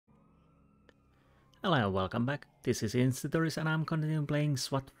Hello, welcome back. This is Insti and I'm continuing playing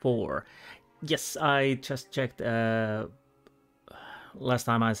Swat 4. Yes, I just checked. Last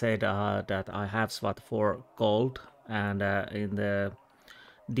time I said that I have Swat 4 Gold, and in the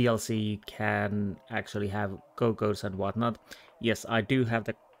DLC you can actually have go-go's and whatnot. Yes, I do have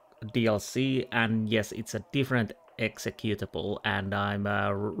the DLC, and yes, it's a different executable, and I'm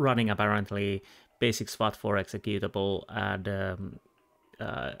running apparently basic Swat 4 executable, and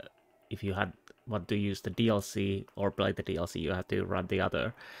if you had want to use the DLC or play the DLC, you have to run the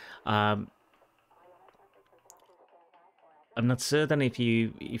other. I'm not certain if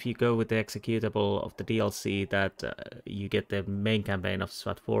you go with the executable of the DLC that you get the main campaign of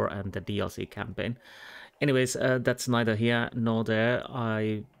SWAT 4 and the DLC campaign. Anyways, that's neither here nor there.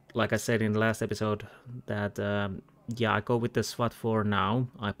 Like I said in the last episode that yeah, I go with the SWAT 4 now.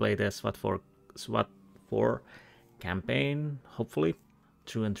 I play the SWAT 4 campaign, hopefully,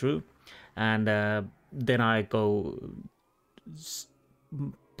 true and true, and then I go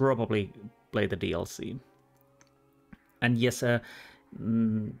probably play the DLC. And yes, there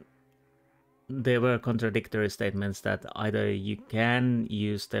were contradictory statements that either you can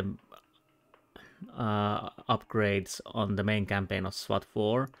use the upgrades on the main campaign of SWAT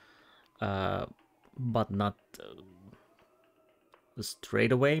 4, but not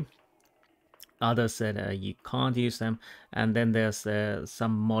straight away. Others said you can't use them, and then there's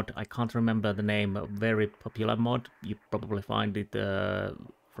some mod, I can't remember the name, a very popular mod. You probably find it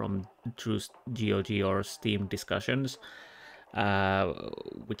from true GOG or Steam discussions,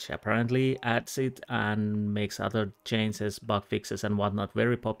 which apparently adds it and makes other changes, bug fixes and whatnot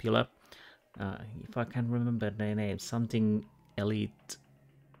very popular. If I can remember the name, something Elite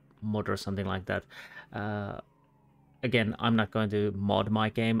mod or something like that. Again, I'm not going to mod my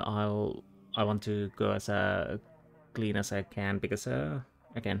game. I want to go as clean as I can, because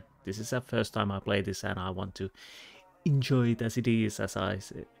again, this is the first time I play this and I want to enjoy it as it is, as I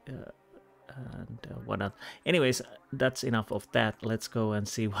say, and whatnot. Anyways, that's enough of that. Let's go and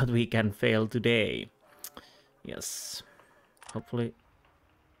see what we can fail today. Yes, hopefully.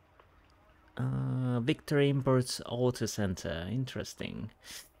 Victory Imports Auto Center, interesting.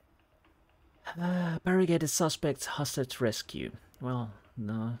 Barricaded suspects hostage rescue. Well,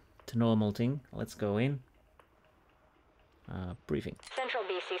 no, the normal thing. Let's go in. Briefing. Central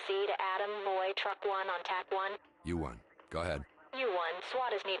BCC to Adam, Boy, Truck 1 on TAC 1. U1, go ahead. U1, SWAT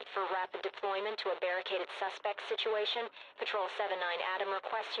is needed for rapid deployment to a barricaded suspect situation. Patrol 79 Adam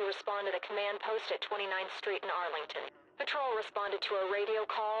requests you respond to the command post at 29th Street in Arlington. Patrol responded to a radio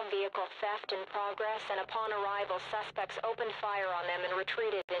call, vehicle theft in progress, and upon arrival, suspects opened fire on them and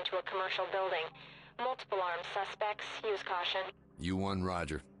retreated into a commercial building. Multiple armed suspects. Use caution. U1,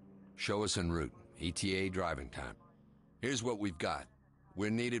 roger. Show us en route. ETA driving time. Here's what we've got.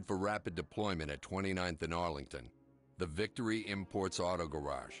 We're needed for rapid deployment at 29th and Arlington. The Victory Imports Auto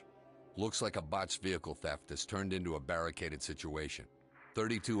Garage. Looks like a botched vehicle theft has turned into a barricaded situation.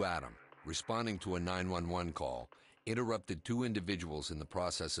 32 Adam, responding to a 911 call, interrupted two individuals in the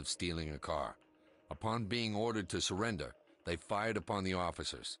process of stealing a car. Upon being ordered to surrender, they fired upon the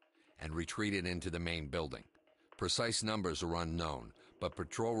officers and retreated into the main building. Precise numbers are unknown, but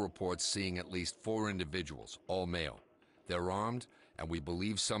patrol reports seeing at least 4 individuals, all male. They're armed, and we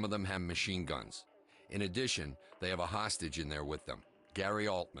believe some of them have machine guns. In addition, they have a hostage in there with them, Gary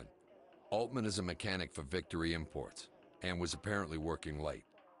Altman. Altman is a mechanic for Victory Imports, and was apparently working late.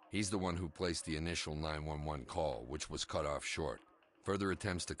 He's the one who placed the initial 911 call, which was cut off short. Further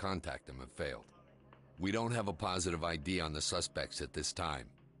attempts to contact him have failed. We don't have a positive ID on the suspects at this time.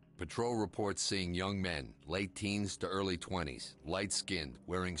 Patrol reports seeing young men, late teens to early 20s, light-skinned,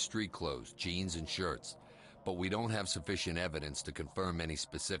 wearing street clothes, jeans and shirts. But we don't have sufficient evidence to confirm any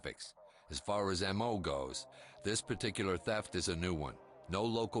specifics. As far as MO goes, this particular theft is a new one. No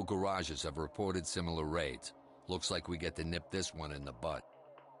local garages have reported similar raids. Looks like we get to nip this one in the butt.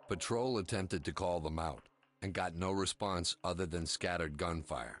 Patrol attempted to call them out and got no response other than scattered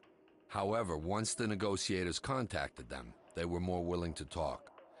gunfire. However, once the negotiators contacted them, they were more willing to talk.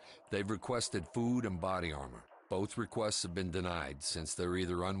 They've requested food and body armor. Both requests have been denied since they're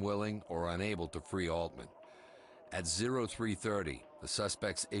either unwilling or unable to free Altman. At 0330, the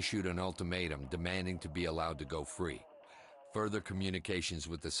suspects issued an ultimatum demanding to be allowed to go free. Further communications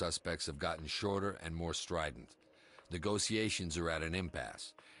with the suspects have gotten shorter and more strident. Negotiations are at an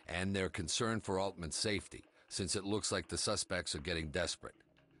impasse, and they're concerned for Altman's safety, since it looks like the suspects are getting desperate.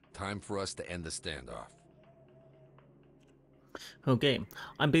 Time for us to end the standoff. Okay,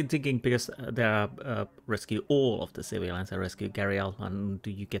 I've been thinking, because there are rescue all of the civilians and rescue Gary Altman,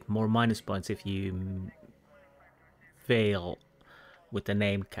 do you get more minus points if you fail with the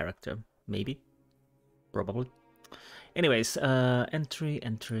named character? Maybe? Probably. Anyways, entry.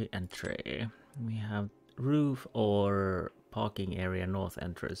 We have roof or parking area north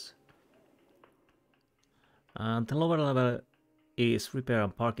entrance. The lower level is repair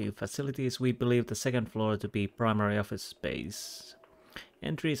and parking facilities. We believe the second floor to be primary office space.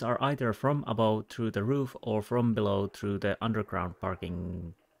 Entries are either from above through the roof or from below through the underground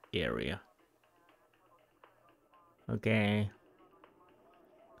parking area. Okay.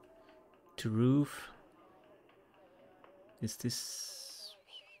 To roof. Is this...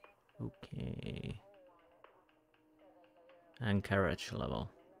 Okay. And carriage level.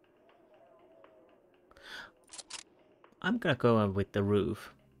 I'm gonna go with the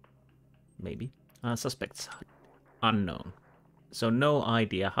roof. Maybe. Suspects unknown. So no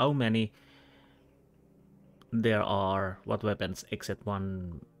idea how many there are, what weapons, except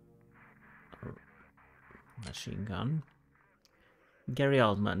one machine gun. Gary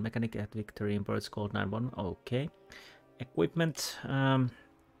Altman, mechanic at Victory Imports, called 911. Okay. Equipment.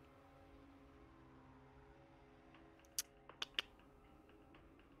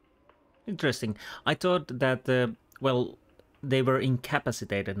 Interesting. I thought that, well, they were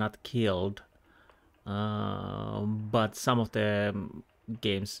incapacitated, not killed. But some of the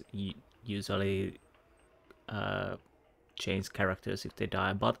games usually change characters if they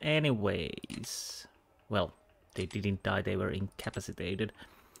die. But anyways, well, they didn't die, they were incapacitated.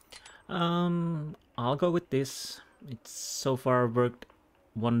 I'll go with this. It's so far worked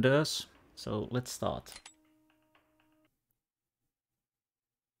wonders. So let's start.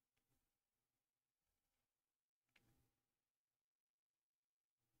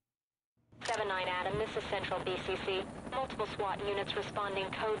 Adam, this is Central BCC. Multiple SWAT units responding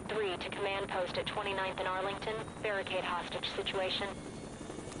code 3 to command post at 29th and Arlington. Barricade hostage situation.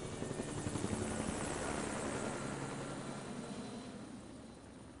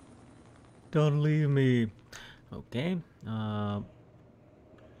 Don't leave me. Okay.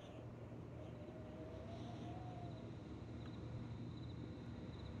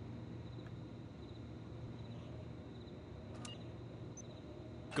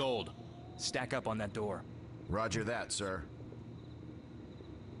 Gold. Stack up on that door. Roger that, sir.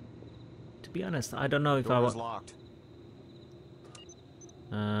 To be honest, I don't know if Door is locked.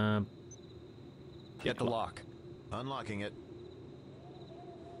 Get the lock. Unlocking it.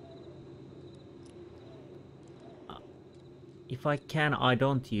 If I can, I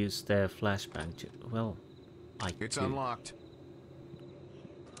don't use the flashbang to... Well, It's do. unlocked.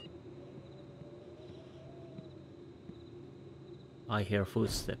 I hear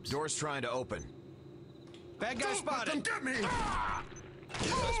footsteps. Door's trying to open. Bad guy spotted. Come get me!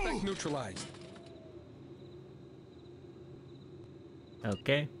 Suspect neutralized.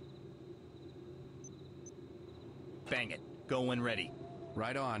 Okay. Bang it. Go when ready.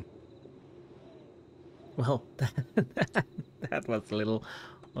 Right on. Well, that was a little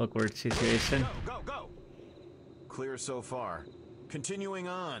awkward situation. Go! Clear so far. Continuing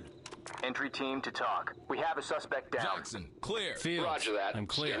on. Entry team to talk. We have a suspect down. Jackson, clear. Fields. Roger that. I'm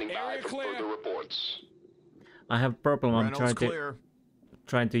clear. Standing by Area for clear. further reports. I have a problem. I'm Reynolds clear.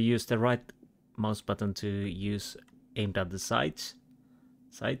 trying to use the right mouse button to use aimed at the sights,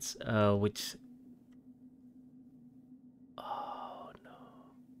 which... Oh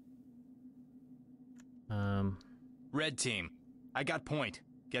no. Red team. I got point.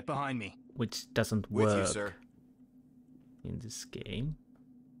 Get behind me. Which doesn't With work you, sir. in this game.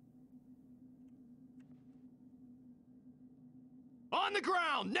 On the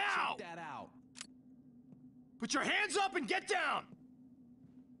ground now! Check that out. Put your hands up and get down!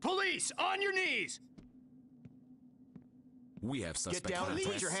 Police, on your knees! We have Get suspect down and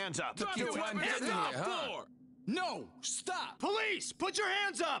contact. put your hands up. Drop your weapons Hands on the up. floor! No! Stop! Police, put your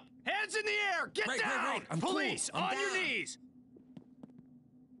hands up! Hands in the air! Get Right, down! right. I'm Police, cool. I'm on your down. knees!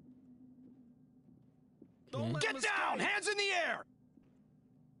 Okay. Get down! Hands in the air!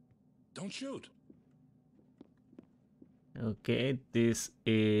 Don't shoot. Okay, this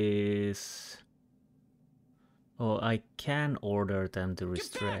is... Oh, I can order them to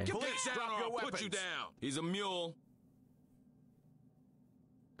restrain. Get Police, down, drop or your I'll weapons. put you down! He's a mule.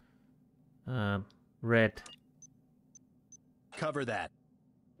 Red. Cover that.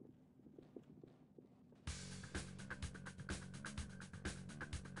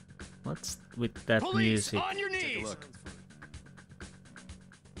 What's with that Police, music? on your Take a knees! look.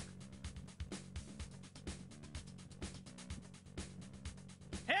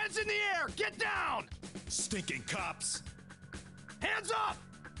 Hands in the air! Get down! Stinking cops. Hands up!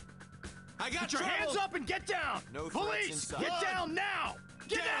 I got Put your hands up and get down! No threats Police, inside. get down now!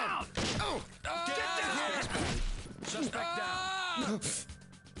 Get down! Oh, Get down! Suspect down.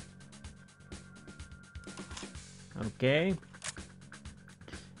 Okay.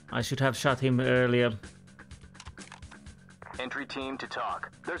 I should have shot him earlier. Entry team to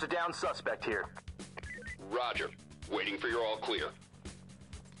talk. There's a down suspect here. Roger. Waiting for your all clear.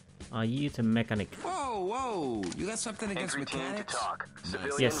 Are you the mechanic? Whoa, whoa! You got something against Entry team to mechanics? talk.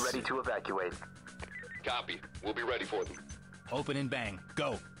 Civilian Yes. ready to evacuate. Copy. We'll be ready for them. Open and bang.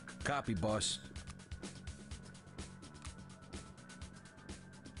 Go. Copy, boss.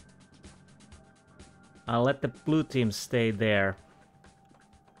 I'll let the blue team stay there.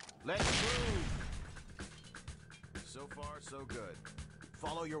 Let's move! So far, so good.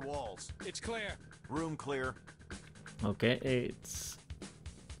 Follow your walls. It's clear. Room clear. Okay, it's...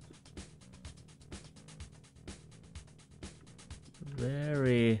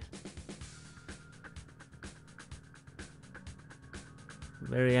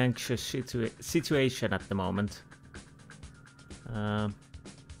 very anxious situation at the moment.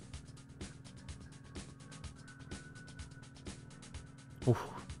 Ooh.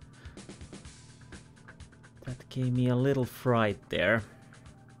 That gave me a little fright there.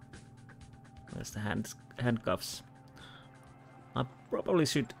 Where's the handcuffs? I probably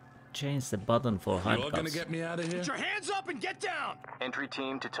should change the button for handcuffs. You're gonna get me out of here? Put your hands up and get down! Entry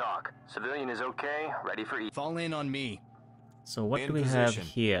team to talk. Civilian is okay. Ready for Fall in on me. So what In do we have position.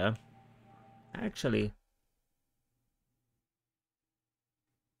 here? Actually,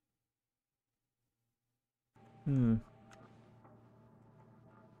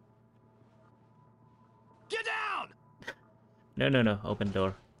 Get down! no, open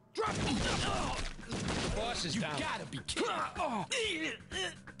door. Drop! The boss is down. You gotta be kidding.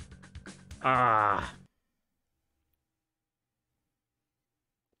 Ah.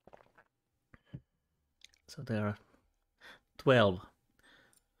 So there are 12.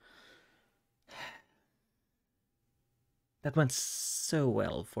 That went so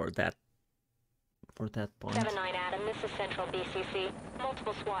well for that point. 7-9 Adam, this is Central BCC.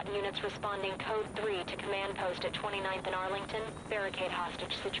 Multiple SWAT units responding code 3 to command post at 29th and Arlington. Barricade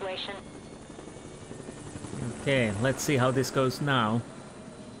hostage situation. Okay, let's see how this goes now.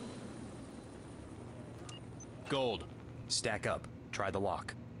 Gold. Stack up. Try the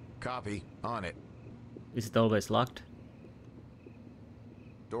lock. Copy. On it. Is it always locked?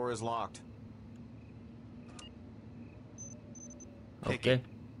 Door is locked. Okay.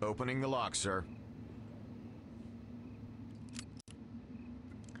 Opening the lock, sir.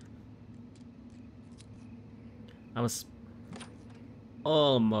 I was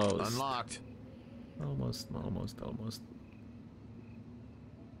almost. Unlocked. Almost.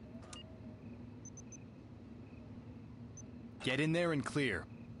 Get in there and clear.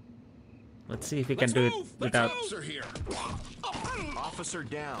 Let's see if we can do it without. Here. Officer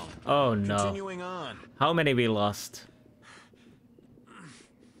down. Oh no! Continuing on. How many we lost?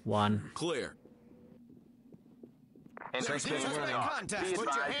 1. Clear. Entry team to running. talk. Contact. Be Put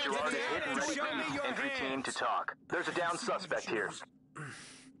your advised, hands you are in the air and ready. show me your Entry team hands. to talk. There's a down suspect here.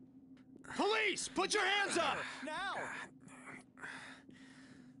 Police! Put your hands up! Now!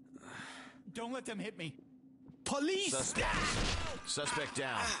 Don't let them hit me. Police! Suspect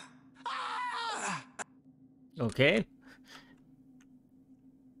down. Okay.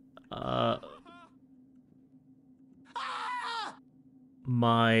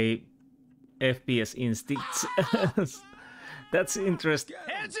 My FPS instincts. That's interesting.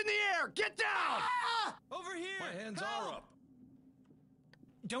 Hands in the air! Get down! Over here! My hands are up.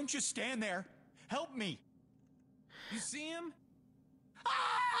 Don't just stand there. Help me. You see him?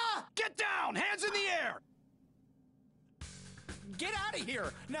 Get down! Hands in the air! Get out of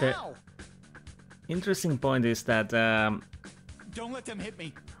here! Now! Interesting point is that Don't let them hit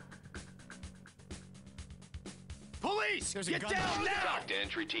me. Police! There's a Get gun. down now! Talk to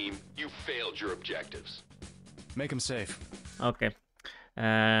entry team. You failed your objectives. Make him safe. okay.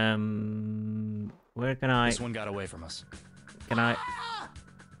 Where can I? This one got away from us. Can I?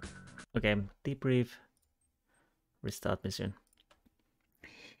 Okay, debrief. Restart mission.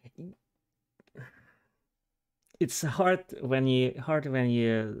 It's hard when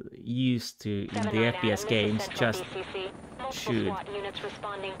you used to in the 7-9 FPS Adam, games this is Central just BCC. Multiple shoot. SWAT units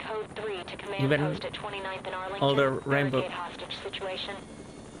responding code 3 to command Even post at 29th and Arlington. all the Rainbow- Barricade hostage situation.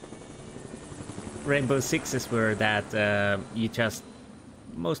 Rainbow Sixes were that you just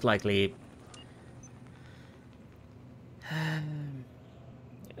most likely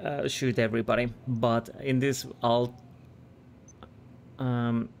shoot everybody, but in this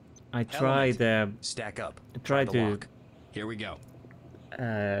I tried Stack up. try the to lock. Here we go.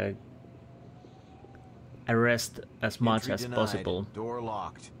 arrest as much Entry as denied. possible. Door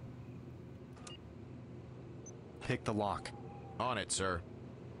locked. Pick the lock. On it, sir.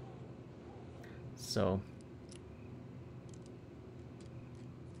 So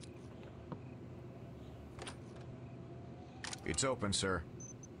It's open, sir.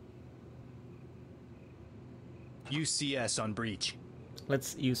 UCS on breach.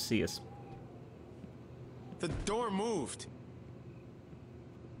 Let's use CS. The door moved.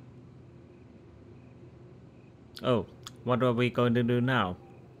 Oh, what are we going to do now?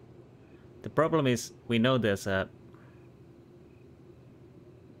 The problem is, we know there's a...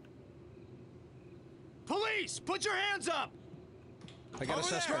 Police, put your hands up! I got a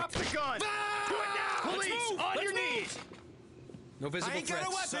suspect. Drop the gun! Do it now! Police, on your knees! No visible I ain't got a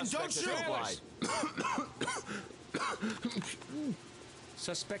threats. weapon, don't Suspect shoot!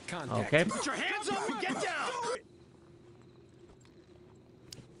 Suspect contact. Okay. Put your hands up and get down!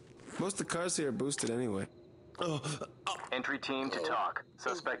 Most of the cars here are boosted anyway. Entry team to talk.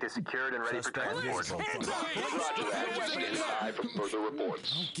 Suspect is secured and ready for transport. Roger that. Stand by for further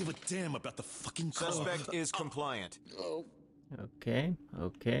reports. Give a damn about the fucking car. Suspect is compliant. Okay,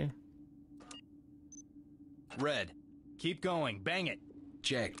 okay. Red. Keep going, bang it.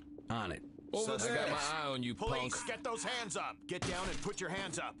 Check. On it. I got my eye on you, punk. Police, get those hands up! Get down and put your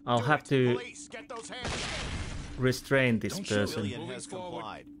hands up! I'll Do have it. to Police, get those hands up! restrain this person. Civilian has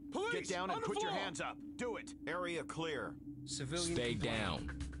complied. Police, Get down and on the put your floor. hands up. Do it. Area clear. Civilian. Stay down.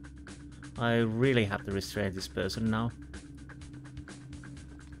 I really have to restrain this person now.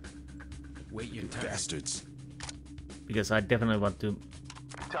 Wait your turn. Bastards. Because I definitely want to...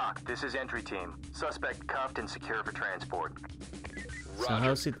 Talk. This is entry team. Suspect cuffed and secure for transport. So Roger.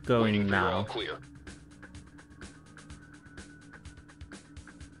 how's it going Waiting for your now? all clear.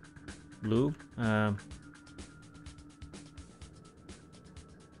 Blue?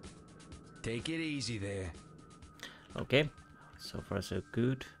 Take it easy there. Okay. So far so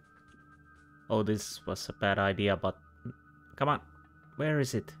good. Oh, this was a bad idea, but... Come on. Where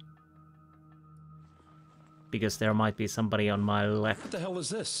is it? Because there might be somebody on my left. What the hell is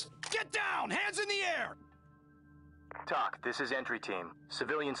this? Get down! Hands in the air! Talk. This is entry team.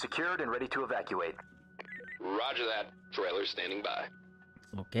 Civilian secured and ready to evacuate. Roger that. Trailer standing by.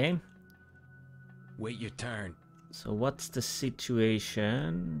 Okay. Wait your turn. So what's the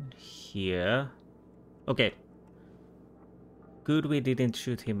situation here? Okay. Good we didn't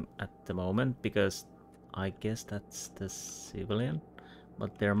shoot him at the moment, because I guess that's the civilian.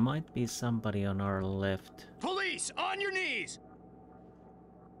 But there might be somebody on our left. Police, on your knees!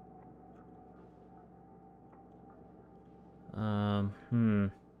 A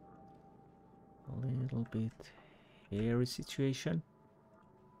little bit hairy situation.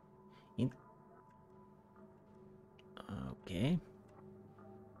 Okay.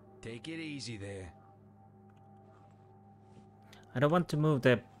 Take it easy there. I don't want to move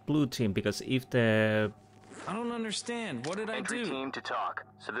the blue team, because if the... I don't understand. What did I Entry do? team to talk.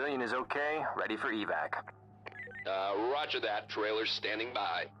 Civilian is okay, ready for evac. Roger that. Trailer standing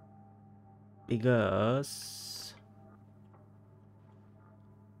by. Because...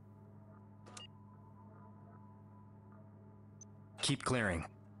 Keep clearing.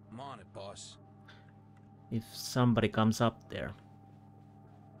 I'm on it, boss. if somebody comes up there.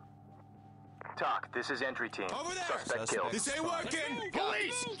 Talk, this is entry team. Over there! Suspect killed. This ain't working!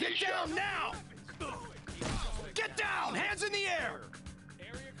 Police! Get down now! Get down! Hands in the air!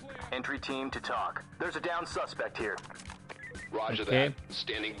 Entry team to talk. There's a down suspect here. Roger Okay. that.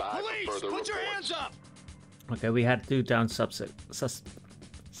 Standing by Police! for further Put your reports. hands up! Okay, we had 2 down suspects.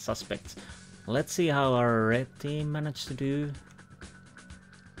 Let's see how our red team managed to do.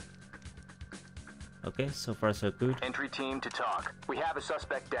 Okay, so far so good. Entry team to talk. We have a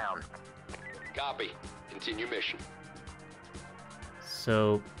suspect down. Copy. Continue mission.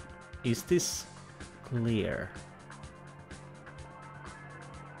 So, is this clear?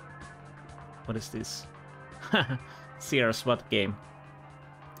 What is this? Sierra SWAT game.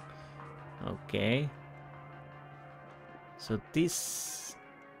 Okay. So this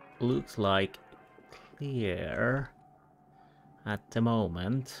looks like clear at the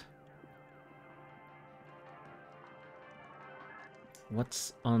moment.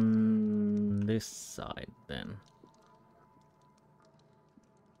 What's on this side then?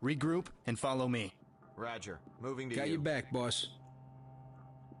 Regroup and follow me. Roger. Moving to Got you. your back, boss.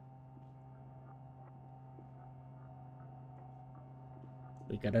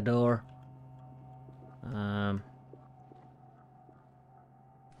 We got a door.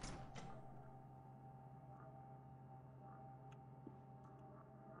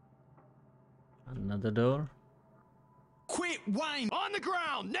 Another door. Quit whine! On the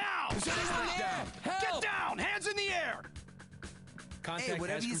ground, now! Is anyone there? Get down! Hands in the air! Contact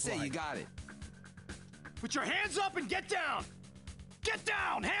whatever has you say, you complied. got it. Put your hands up and get down! Get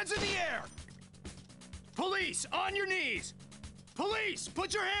down! Hands in the air! Police, on your knees! Police,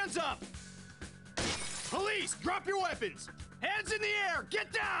 put your hands up! Police, drop your weapons! Hands in the air!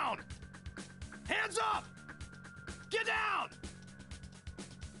 Get down! Hands up! Get down!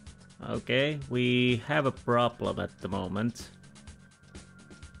 Okay, we have a problem at the moment.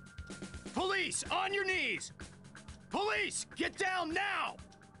 Police, on your knees! Police, get down now!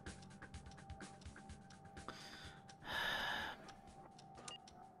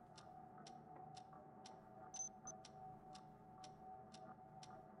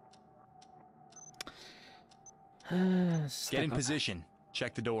 Get in position.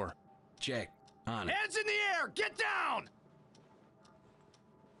 Check the door. Check. On it. Hands in the air! Get down!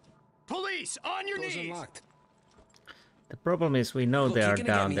 Police, on your Door's knees! unlocked. The problem is we know Look, they you're are gonna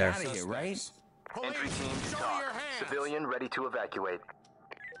down get me there. out of here, right? Entry team to show me talk. your hands. Civilian ready to evacuate.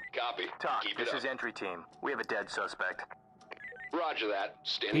 Copy. Talk, Keep this it is up. entry team. We have a dead suspect. Roger that.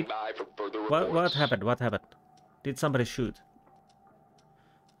 Standing by for further reports. What happened? What happened? Did somebody shoot?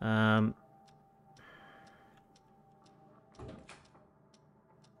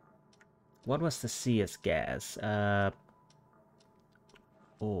 What was the CS gas?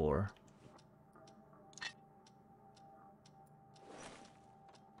 Or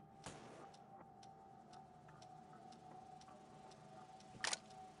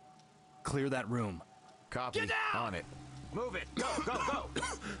Clear that room. Copy. Get down! On it. Move it. Go, go,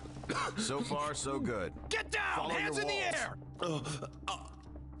 go. So far, so good. Get down! Follow Hands your in the walls.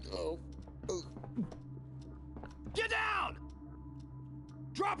 air! Get down!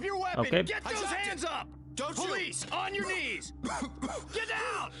 Drop your weapon! Okay. Get those hands up! Don't Police, on your knees! Get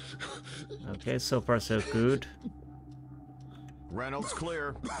down! okay, so far so good. Reynolds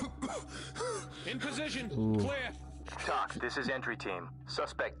clear. In position. Ooh. Clear. Talk, this is entry team.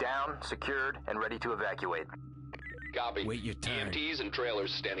 Suspect down, secured, and ready to evacuate. Copy. Wait your turn. EMTs and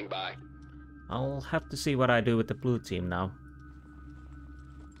trailers standing by. I'll have to see what I do with the blue team now.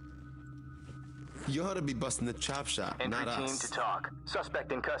 You ought to be busting the chop shop, Entry not team us. to talk.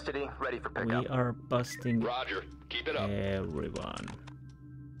 Suspect in custody, ready for We pickup. are busting Roger. Keep it up. everyone.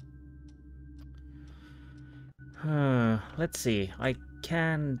 Let's see. I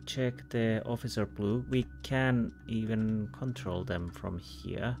can check the officer blue. We can even control them from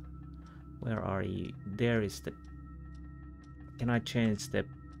here. Where are you? There is the... Can I change the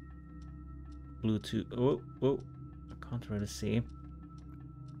blue to... Oh, I can't really see.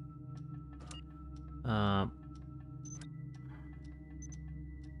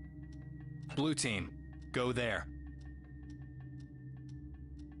 Blue team, go there.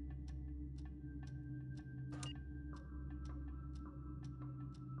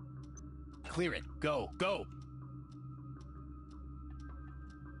 Clear it. Go, go.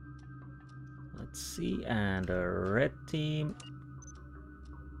 Let's see. And the red team.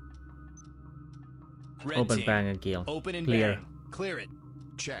 Red Open, team, bang, and kill. open and Clear. bang. Clear it.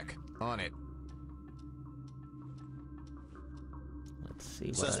 Check. On it. Let's see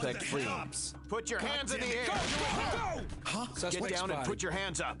what Suspect fleeing. Put your hands in the air. Huh? Get down and put your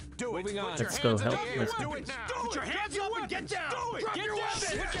hands up. Do it. Moving on. Put your Let's go hands in help. the air. Let's Do go. it now. Put your hands up and get down. Drop your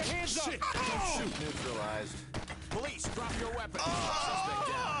weapon. Put your hands up. Shoot. Neutralized. Police, drop your weapon. Suspect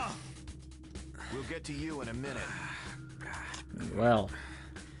down. We'll get to you in a minute. Well,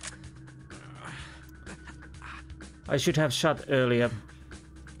 I should have shot earlier.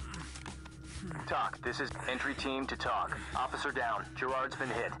 Talk, this is entry team to talk. Officer down. Gerard's been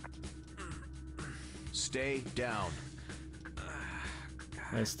hit. Stay down.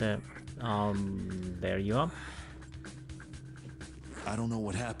 Where's the... there you are. I don't know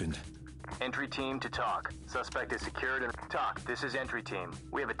what happened. Entry team to talk. Suspect is secured and... Talk, this is entry team.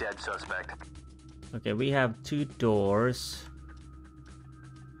 We have a dead suspect. Okay, we have 2 doors.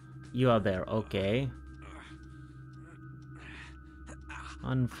 You are there, okay.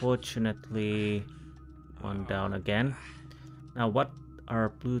 Unfortunately, one down again. Now, what our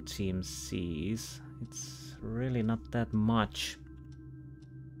blue team sees, it's really not that much.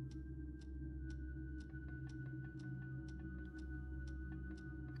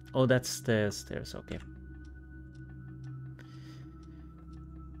 Oh, that's the stairs, okay.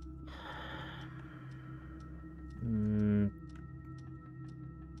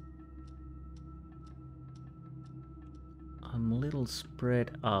 I'm a little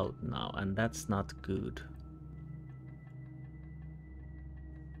spread out now, and that's not good.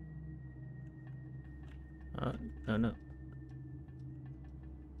 No.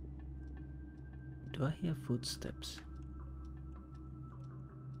 Do I hear footsteps?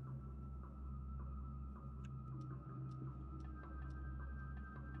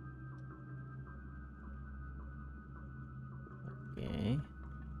 Okay.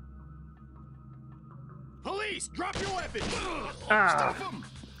 Police, drop your weapon. Ah! Stop him.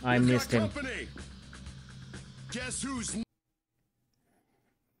 I missed him. Guess who's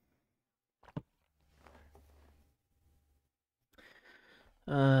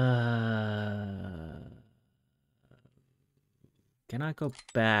Can I go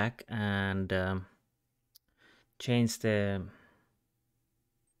back and change the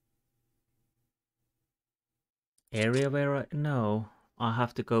area where I... No, I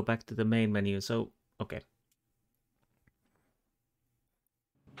have to go back to the main menu, so okay.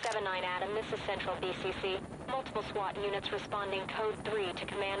 7-9 Adam, this is Central BCC. Multiple SWAT units responding code 3 to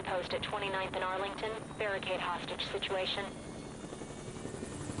command post at 29th and Arlington. Barricade hostage situation.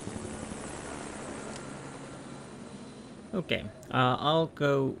 Okay, I'll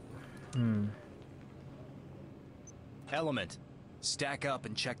go... Element. Stack up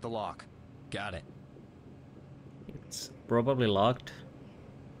and check the lock. Got it. It's probably locked.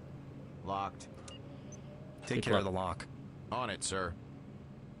 Locked. Take care of the lock. On it, sir.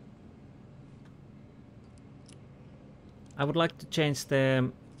 I would like to change the...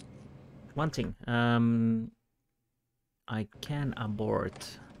 one thing. I can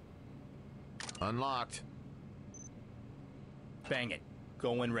abort. Unlocked. Bang it.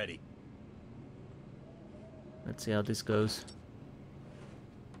 Go when ready. Let's see how this goes.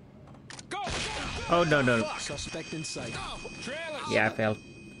 Go! Oh, no, no. Suspect in sight. Yeah, I fell.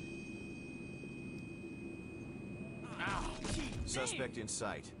 Suspect in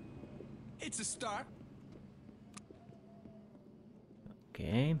sight. It's a start.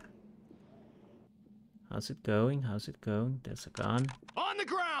 Okay. How's it going? How's it going? There's a gun. On the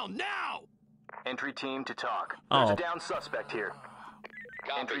ground, now! Entry team to talk. Oh. There's a down suspect here.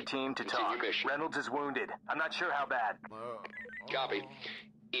 Copy. Entry team to Continue talk. mission. Reynolds is wounded. I'm not sure how bad. Copy.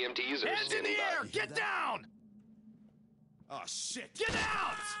 EMTs are Hands in standing the air! by. Get down! Oh, shit. Get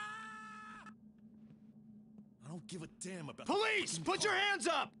out! I don't give a damn about Police, put your hands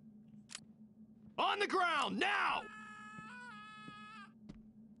up! On the ground, now!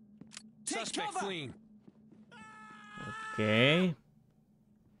 Suspect fleeing. Okay.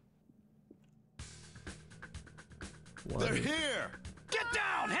 They're here! Get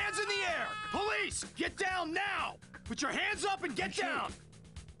down! Hands in the air! Police, get down now! Put your hands up and get down!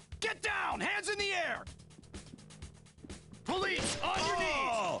 Get down! Hands in the air! Police, on your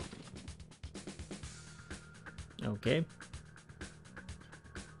knees! Okay.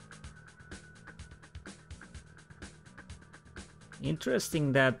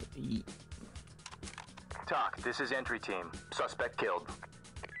 Interesting that... Talk. This is entry team. Suspect killed.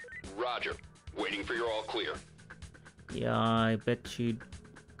 Roger. Waiting for your all clear. Yeah, I bet you...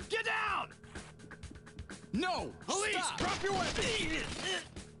 Get down! No! Police, Stop. drop your weapon!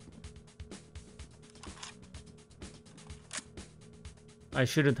 I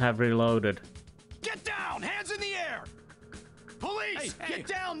shouldn't have reloaded. Get down! Hands in the air! Police, Hey, get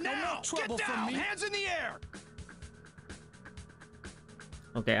down no now! more trouble Get from down! me. Hands in the air!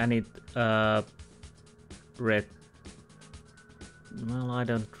 Okay, I need red. Well, I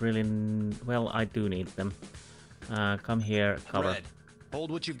don't really... Well, I do need them. Come here, cover. Red,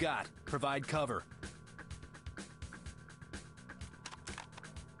 hold what you've got. Provide cover.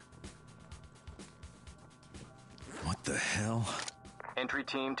 What the hell? Entry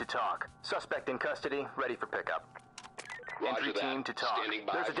team to talk. Suspect in custody, ready for pickup. Roger Entry that. team to talk. Standing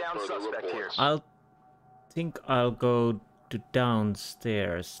by There's a for down further suspect here. reports. I'll think I'll go to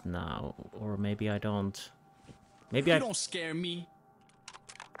downstairs now, or maybe I don't. Maybe You I... don't scare me.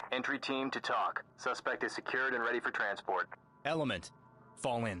 Entry team to talk. Suspect is secured and ready for transport. Element,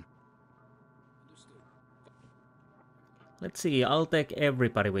 fall in. Let's see, I'll take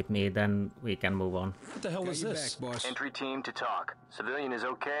everybody with me, then we can move on. What the hell is this? boss. Entry team to talk. Civilian is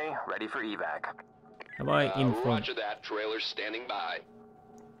okay, ready for evac. Have I informed... Roger that. Trailer's standing by.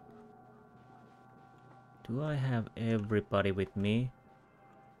 Do I have everybody with me?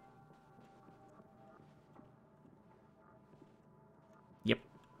 Yep.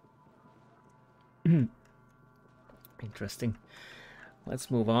 Interesting.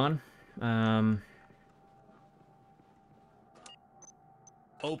 Let's move on.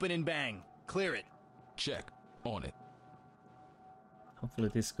 Open and bang. Clear it. Check. On it. Hopefully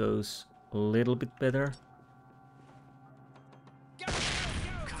this goes a little bit better. Go, go,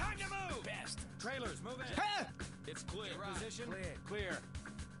 go! Time to move! Best. Trailers, move in. It's clear. Position. Clear.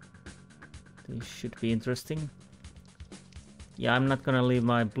 This should be interesting. Yeah, I'm not gonna leave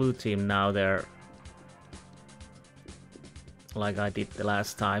my blue team now there like I did the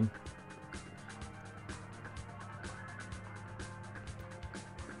last time.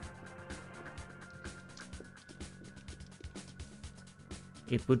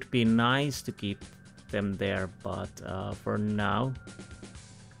 It would be nice to keep them there, but for now,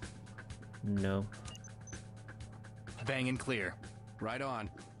 no. Bang and clear. Right on.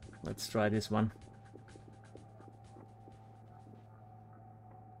 Let's try this one.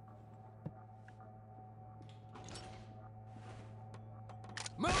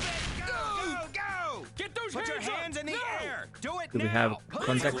 Put your hands in the air! Do it Do now! we have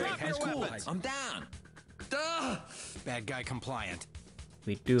contact? Hands cool. I'm down. Bad guy compliant.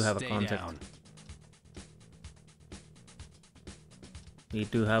 We do have a Stay contact. down. We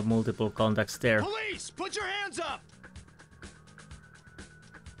do have multiple contacts there. Police, put your hands up!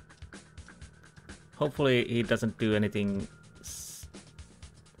 Hopefully he doesn't do anything.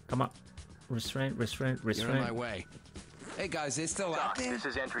 Come on. Restraint. You're in my Restraint. way. Hey guys, they still out Doc, there? this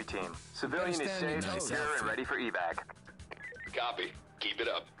is entry team. Civilian is Stand safe, in secure, those and ready for evac. Copy. Keep it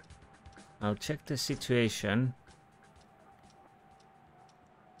up. I'll check the situation.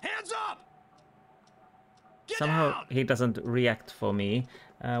 Hands up! Get Somehow down! he doesn't react for me.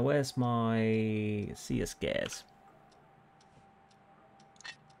 Where's my CS gas?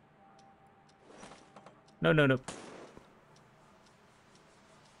 No.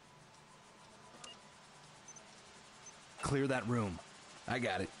 Clear that room. I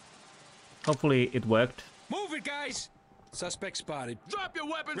got it. Hopefully it worked. Move it, guys! Suspect spotted. Drop your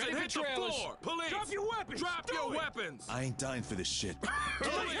weapons Ready and for hit the trailers. floor! Police! Drop your weapons! Drop Do your it. weapons! I ain't dying for this shit.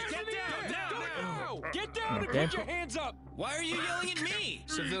 Get down! Get down Okay. and put your hands up! Why are you yelling at me?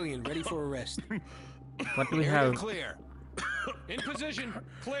 Civilian ready for arrest. What do we Area have? clear. In position.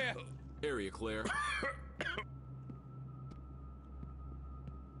 Clear. Area clear.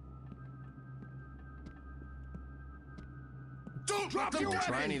 Drop your Don't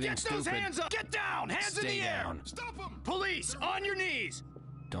try weapon! anything Get those stupid. hands up! Get down! Hands in Stay the air! down. Stop them! Police, on your knees!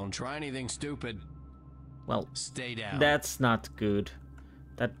 Don't try anything stupid. Well, Stay down. that's not good.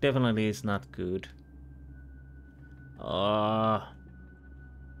 That definitely is not good.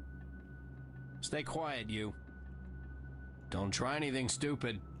 Stay quiet, you. Don't try anything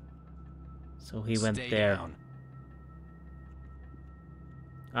stupid. So he went Stay there. down.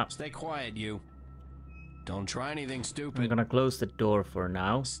 Ah. Stay quiet, you. Don't try anything I'm stupid. gonna close the door for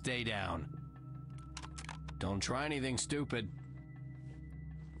now. Stay down. Don't try anything stupid.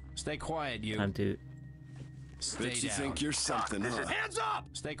 Stay quiet, you. Time to. Stay Bet you down. think you're something, huh? Hands up!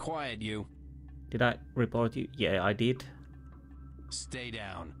 Stay quiet, you. Did I report you? Yeah, I did. Stay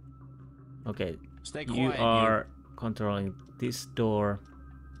down. Okay. Stay You quiet, are controlling this door.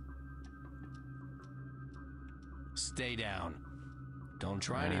 Stay down. Don't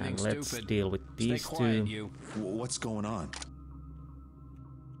try And anything let's stupid. deal with Stay these quiet, two. you. What's going on?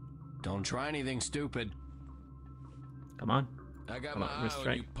 Don't try anything stupid. Come on. I got Come my on, eye on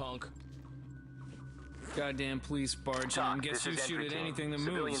restraint. you, punk. Goddamn police barge Talk, in. Guess this you is shoot entry at team. anything that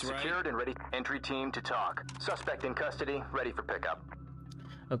Civilian moves, right? secured and ready. Entry team to talk. Suspect in custody, ready for pickup.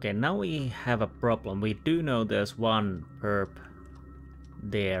 Okay, now we have a problem. We do know there's one perp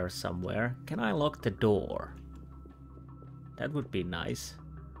there somewhere. Can I lock the door? That would be nice.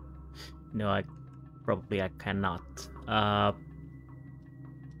 No, I cannot.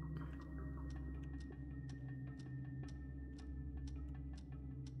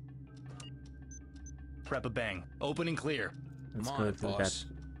 Prep a bang. Open and clear. Let's Come go on, through boss.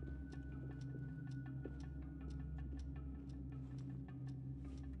 that.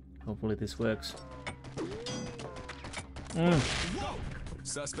 Hopefully this works.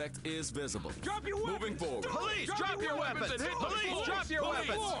 Suspect is visible. Drop your weapons! Moving forward. Police, drop your weapons! and hit the Police, floor. drop your Police,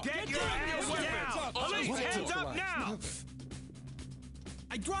 weapons! Get your hands down! Police, What? hands up now!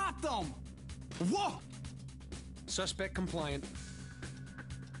 I dropped them! Whoa! Suspect compliant.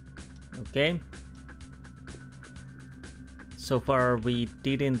 Okay. So far we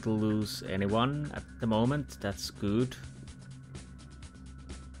didn't lose anyone at the moment. That's good.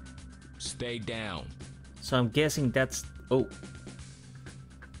 Stay down. So I'm guessing that's... Oh.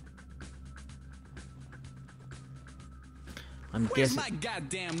 I'm Where's guessing... my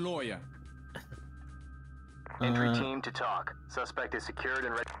goddamn lawyer? Entry team to talk. Suspect is secured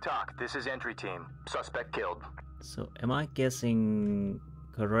and ready to talk. This is entry team. Suspect killed. So am I guessing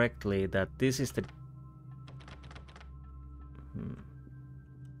correctly that this is the...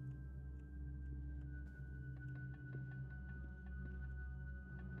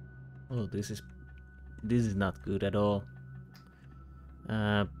 Oh, this is not good at all.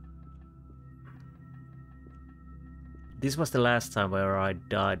 This was the last time where I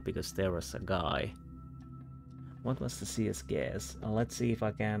died because there was a guy. What was the CS gas? Let's see if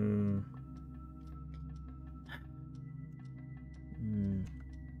I can...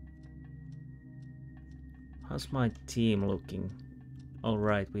 How's my team looking?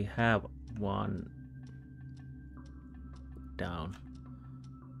 Alright, we have one down.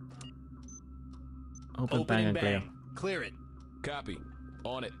 Open, bang, and clear. Clear it. Copy.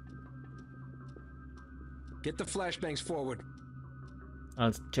 On it. Get the flashbangs forward.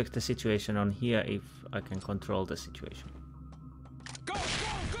 I'll check the situation on here if I can control the situation. Go,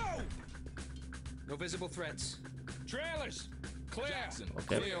 go, go! No visible threats. Trailers! Clear! Jackson,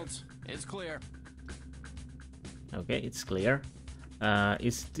 Okay. Fields, it's clear. Okay, it's clear.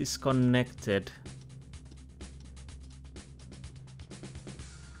 Is this connected?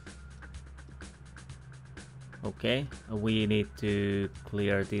 Okay, we need to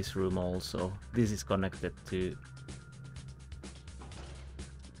clear this room also. This is connected to...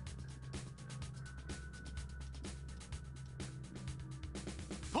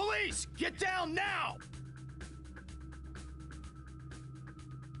 Police, get down now!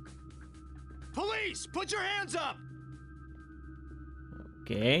 Police, put your hands up!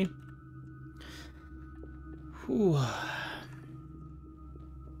 Okay. Whew.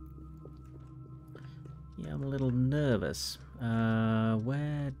 Yeah, I'm a little nervous.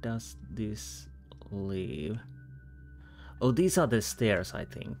 Where does this leave? Oh, these are the stairs, I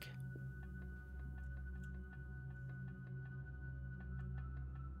think.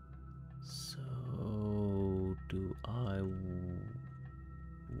 So, do I...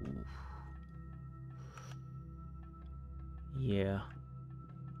 Yeah.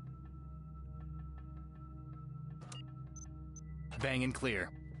 Bang and clear.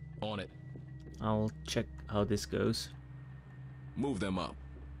 On it. I'll check how this goes. Move them up.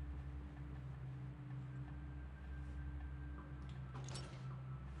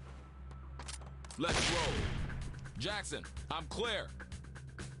 Let's roll. Jackson, I'm clear.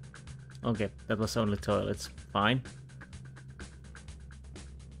 Okay, that was only toilets. Fine.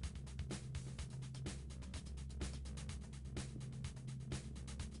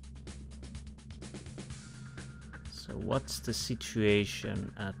 So what's the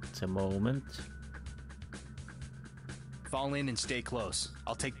situation at the moment? Fall in and stay close.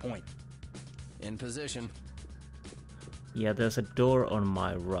 I'll take point. In position. Yeah, there's a door on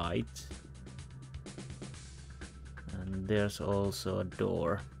my right. And there's also a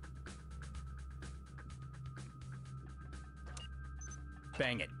door.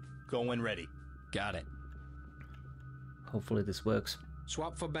 Bang it. Go when ready. Got it. Hopefully this works.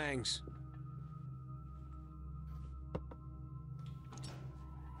 Swap for bangs.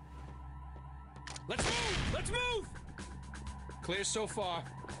 Let's move! Let's move! Clear so far.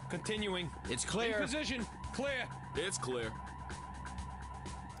 Continuing. It's clear. In position. Clear. It's clear.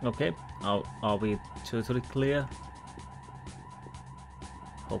 Okay, are we totally clear?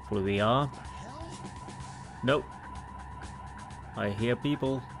 Hopefully we are. Nope. I hear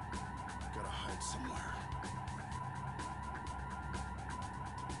people. Gotta hide somewhere.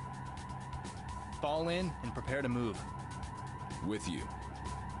 Fall in and prepare to move. With you.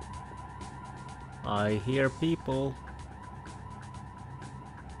 I hear people.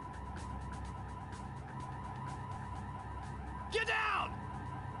 Get down!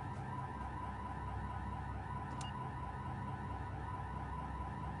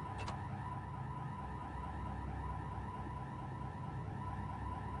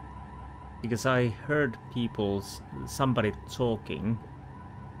 Because I heard somebody talking,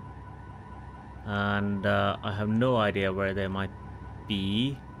 and I have no idea where they might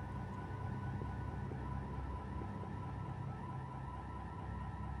be.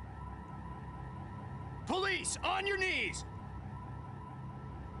 Police, on your knees!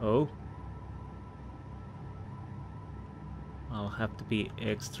 Oh. I'll have to be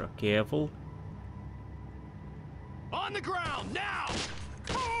extra careful. On the ground, now!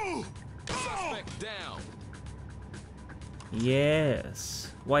 Move! Suspect down.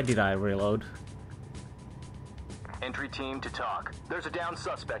 Yes. Why did I reload? Entry team to talk. There's a down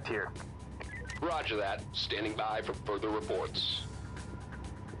suspect here. Roger that. Standing by for further reports.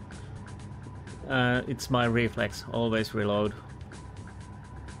 It's my reflex. Always reload.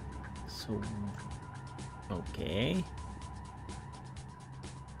 So... Okay.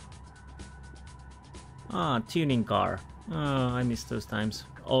 Ah, tuning car. I missed those times.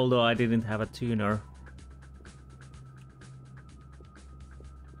 Although I didn't have a tuner.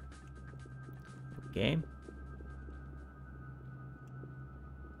 Okay.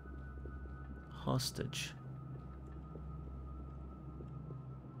 Hostage.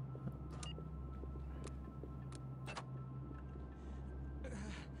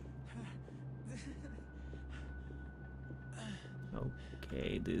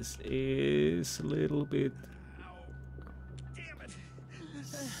 Okay, this is a little bit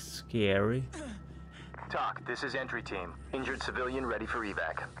scary. Talk, this is entry team. Injured civilian ready for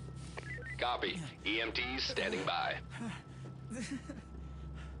evac. Copy. EMTs standing by.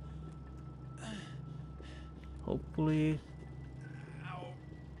 Hopefully.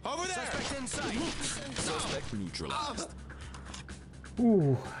 Over there! Suspect in sight! Suspect neutralized.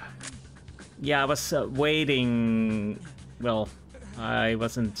 Ooh. Yeah, I was waiting. Well, I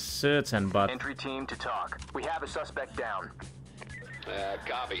wasn't certain, but... Entry team to talk. We have a suspect down.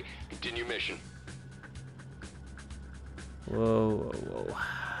 Copy. Continue mission. Whoa, whoa, whoa.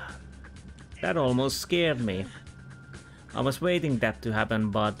 That almost scared me. I was waiting that to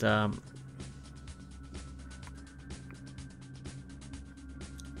happen, but...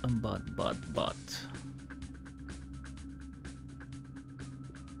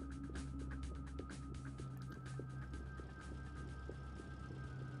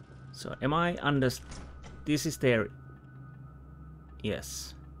 So, am I this is their...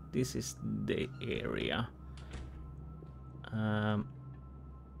 Yes, this is the area. I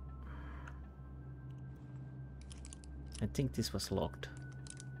think this was locked.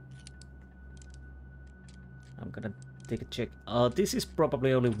 I'm gonna take a check. This is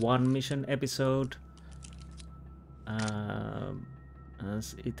probably only one mission episode.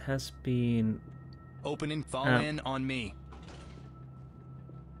 As it has been... Opening, fall in on me.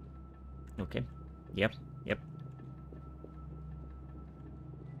 Okay. Yep.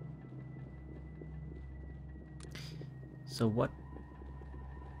 So what?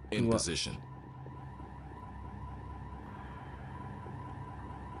 In position.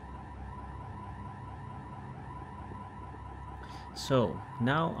 So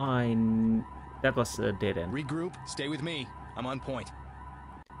now that was a dead end. Regroup. Stay with me. I'm on point.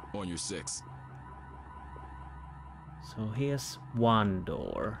 On your 6. So here's one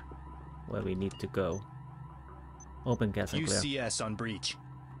door where we need to go. Open gas and clear. UCS on breach.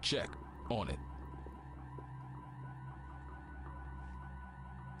 Check. On it.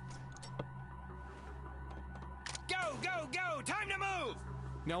 Go, go, go! Time to move!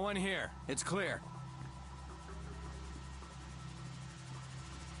 No one here. It's clear.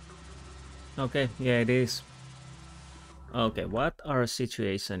 Okay, yeah, it is. Okay, what our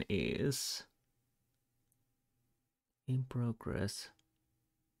situation is... In progress.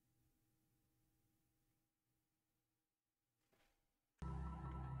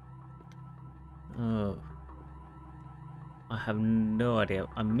 Oh. I have no idea.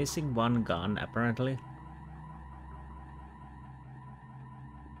 I'm missing one gun, apparently.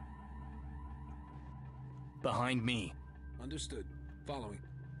 Behind me. Understood. Following.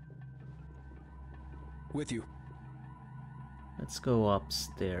 With you. Let's go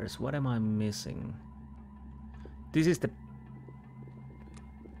upstairs. What am I missing? This is the...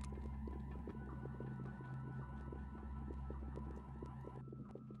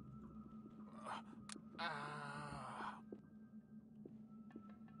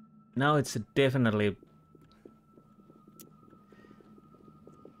 Now it's a definitely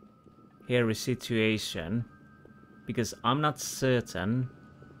hairy situation, because I'm not certain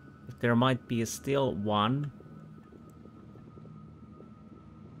if there might be still one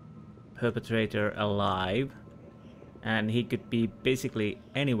perpetrator alive, and he could be basically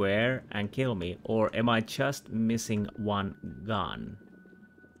anywhere and kill me, or am I just missing one gun?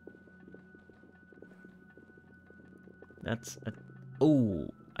 That's a... Oh,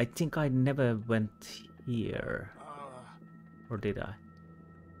 I think I never went here. Or did I?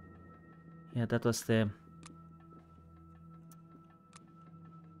 Yeah, that was the...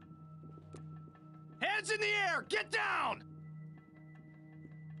 Hands in the air! Get down!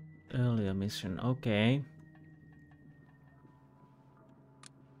 Earlier mission, okay.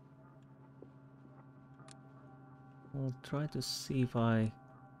 I'll try to see if I...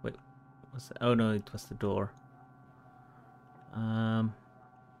 Wait, what's that? Oh no, it was the door.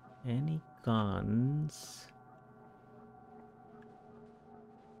 Any guns?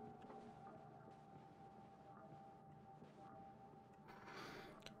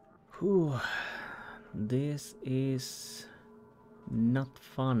 Whew. This is not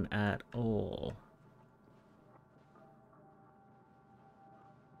fun at all.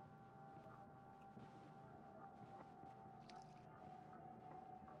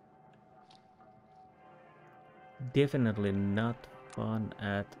 Definitely not fun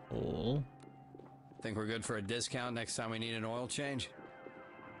at all. Think we're good for a discount next time we need an oil change?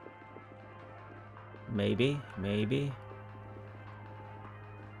 Maybe, maybe.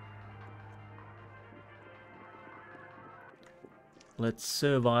 Let's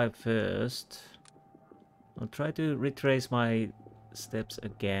survive first. I'll try to retrace my steps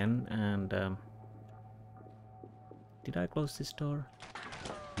again, and did I close this door?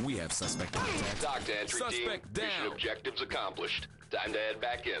 We have suspect contact. Dock to entry Suspect team. down. Mission objectives accomplished. Time to head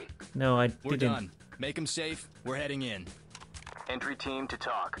back in. No, I We're didn't. done. Make them safe. We're heading in. Entry team to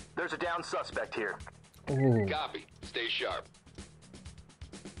talk. There's a down suspect here. Oh. Copy. Stay sharp.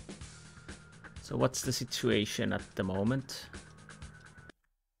 So what's the situation at the moment?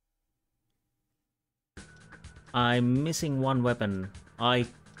 I'm missing one weapon.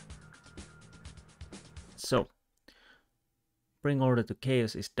 So, bring order to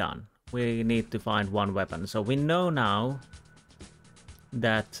chaos is done. We need to find one weapon. So we know now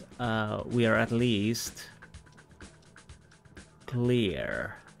that we are at least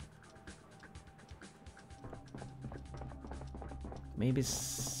clear. Maybe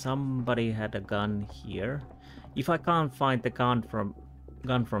somebody had a gun here. If I can't find the gun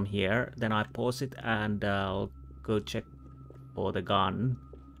from here, then I pause it and I'll go check for the gun.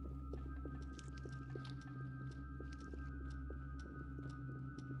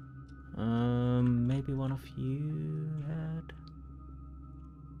 Maybe one of you had.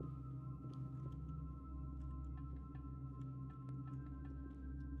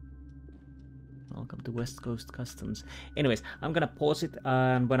 Welcome to West Coast Customs. Anyways, I'm gonna pause it,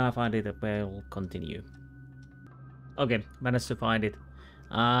 and when I find it, we'll continue. Okay, managed to find it.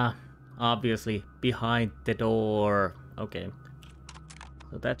 Obviously behind the door. Okay,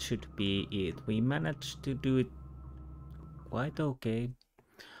 so that should be it. We managed to do it quite okay.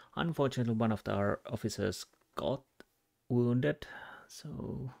 Unfortunately, one of our officers got wounded,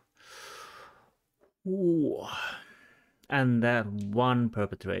 so... Ooh. And that one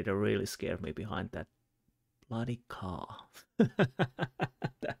perpetrator really scared me behind that bloody car.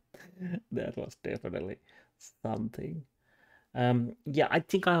 that was definitely something. Yeah, I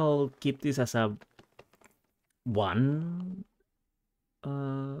think I'll keep this as a one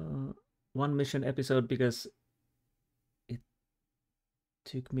mission episode because it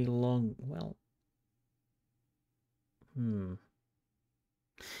took me long. Well,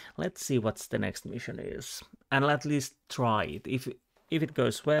 let's see what's the next mission is, and at least try it. If it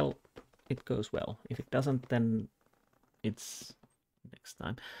goes well, it goes well. If it doesn't, then it's next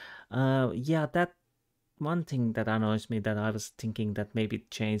time. Yeah, that one thing that annoys me, that I was thinking that maybe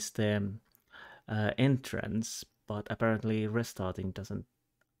change the entrance, but apparently restarting doesn't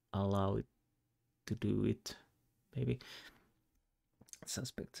allow it to do it. Maybe.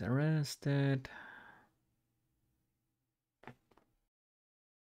 Suspects arrested.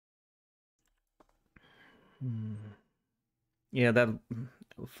 Yeah, that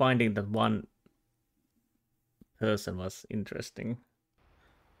finding that one person was interesting.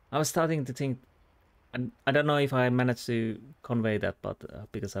 I was starting to think, and I don't know if I managed to convey that,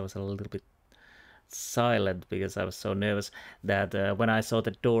 but because I was a little bit silent because I was so nervous, that when I saw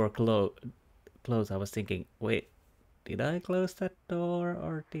the door close, I was thinking, wait, did I close that door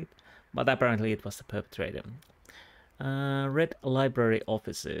or did? But apparently it was the perpetrator. Red library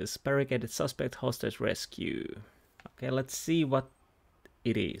offices, barricaded suspect, hostage rescue. Okay, let's see what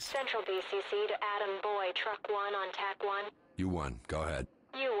it is. Central BCC to Adam Boy, Truck 1 on TAC 1. U1, go ahead.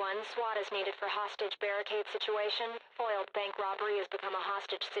 U1, SWAT is needed for hostage barricade situation. Foiled bank robbery has become a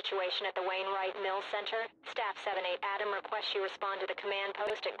hostage situation at the Wainwright Mill Center. Staff 7-8 Adam requests you respond to the command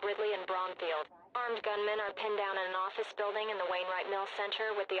post at Gridley and Bromfield. Armed gunmen are pinned down in an office building in the Wainwright Mill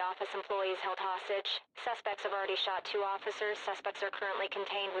Center with the office employees held hostage. Suspects have already shot 2 officers. Suspects are currently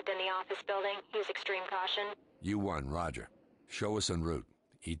contained within the office building. Use extreme caution. U1, roger. Show us en route.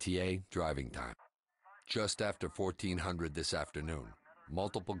 ETA, driving time. Just after 1400 this afternoon,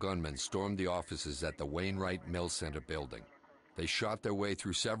 multiple gunmen stormed the offices at the Wainwright Mill Center building. They shot their way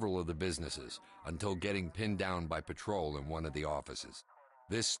through several of the businesses until getting pinned down by patrol in one of the offices.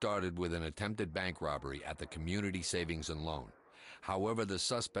 This started with an attempted bank robbery at the Community Savings and Loan. However, the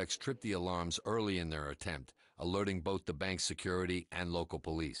suspects tripped the alarms early in their attempt, alerting both the bank's security and local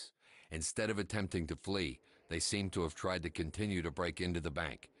police. Instead of attempting to flee, they seem to have tried to continue to break into the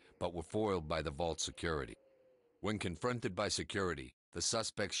bank, but were foiled by the vault security. When confronted by security, the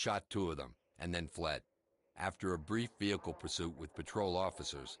suspects shot 2 of them and then fled. After a brief vehicle pursuit with patrol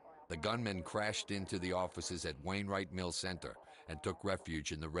officers, the gunmen crashed into the offices at Wainwright Mill Center and took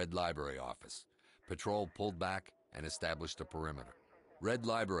refuge in the Red Library office. Patrol pulled back and established a perimeter. Red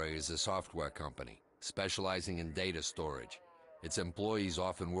Library is a software company specializing in data storage. Its employees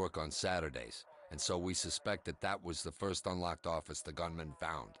often work on Saturdays, and so we suspect that was the first unlocked office the gunmen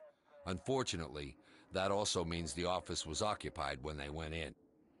found. Unfortunately, that also means the office was occupied when they went in.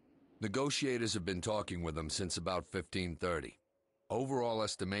 Negotiators have been talking with them since about 1530. Overall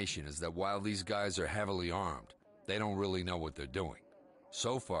estimation is that while these guys are heavily armed, they don't really know what they're doing.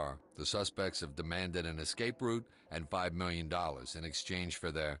 So far, the suspects have demanded an escape route and $5 million in exchange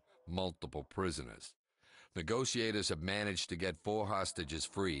for their multiple prisoners. Negotiators have managed to get 4 hostages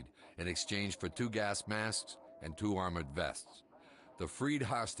freed in exchange for 2 gas masks and 2 armored vests. The freed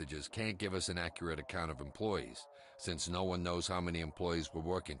hostages can't give us an accurate account of employees, since no one knows how many employees were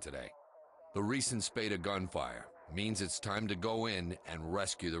working today. The recent spate of gunfire means it's time to go in and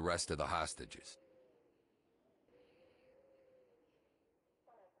rescue the rest of the hostages.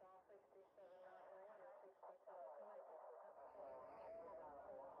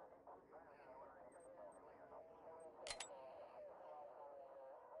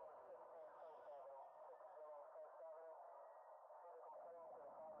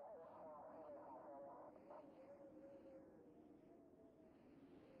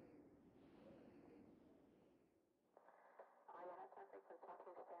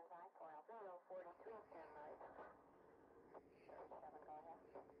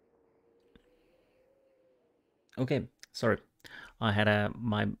 Okay, sorry. I had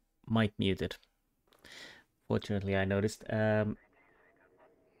my mic muted. Fortunately, I noticed.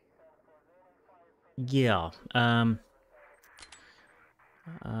 Yeah.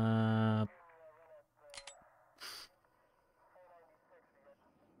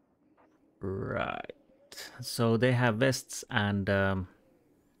 Right. So they have vests and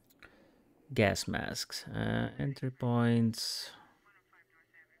gas masks. Entry points.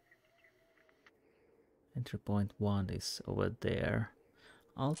 Entry point 1 is over there.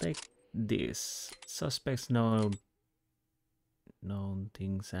 I'll take this. Suspects know known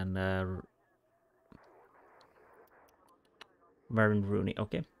things and Warren Rooney.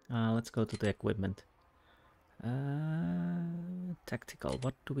 Okay, let's go to the equipment. Tactical.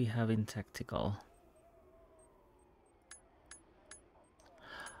 What do we have in tactical?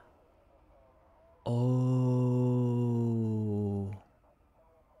 Oh.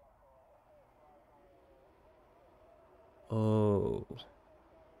 Oh.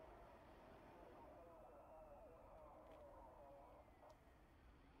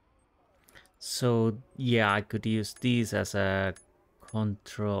 So yeah, I could use these as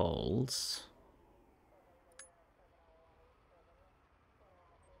controls.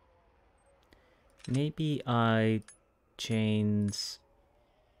 Maybe I change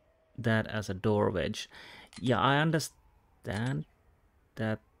that as a door wedge. Yeah, I understand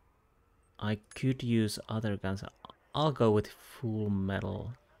that I could use other guns. I'll go with full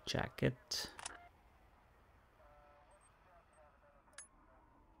metal jacket.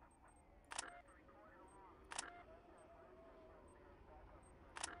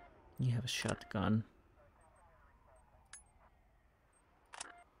 You have a shotgun.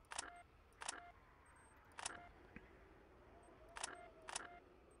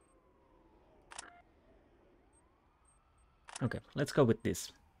 Okay, let's go with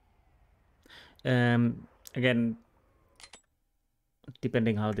this. Again,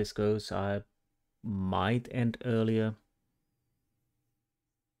 depending how this goes, I might end earlier.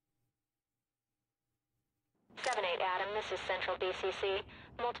 7-8 Adam, this is Central BCC.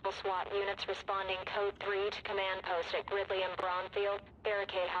 Multiple SWAT units responding code 3 to command post at Gridley and Bromfield.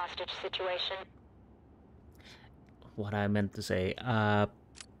 Barricade hostage situation. What I meant to say,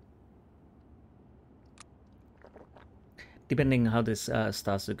 depending how this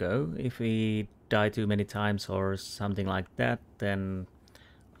starts to go, if we die too many times or something like that, then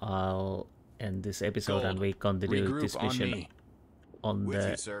I'll end this episode and we continue Regroup this mission on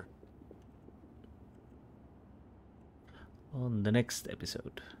the next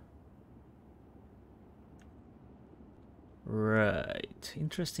episode. Right,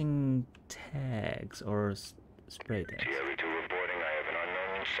 interesting tags or spray tags. Sierra 2 reporting. I have an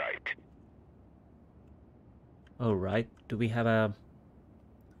unknown site. Oh right, do we have a...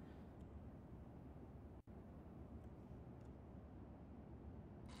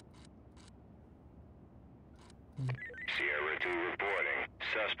 Sierra 2 reporting.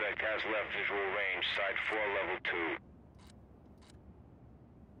 Suspect has left visual range. Site 4, level 2.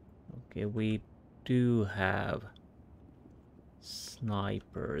 Okay, we do have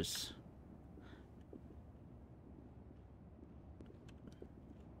snipers.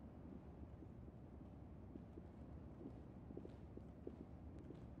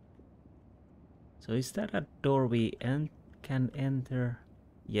 So is that a door we can enter?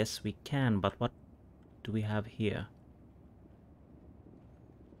 Yes, we can, but what do we have here?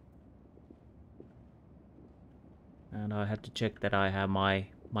 And I had to check that I have my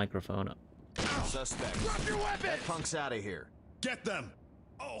microphone up. Suspect. Drop your weapons! That punk's out of here. Get them!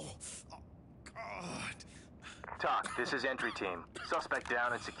 Oh, God. TOC, this is entry team. Suspect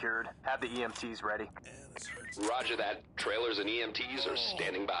down and secured. Have the EMTs ready. Roger that. Trailers and EMTs are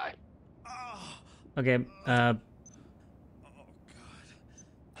standing by. Okay,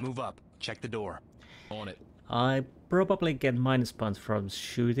 Move up. Check the door. On it. I probably get minus points from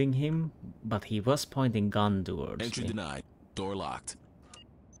shooting him, but he was pointing gun towards Entry me. denied. Door locked.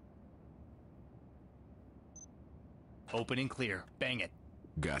 Open and clear. Bang it.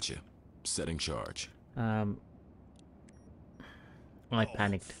 Gotcha. Setting charge. I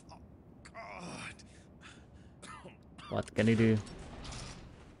panicked. God. What can you do?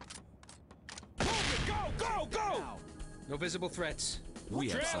 Go! No visible threats. We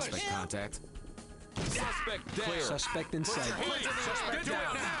have suspect contact. Suspect down. Clear. Suspect in sight. Suspect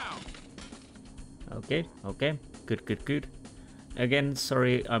down. Okay, good. Again,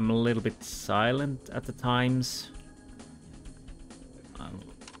 sorry, I'm a little bit silent at the times.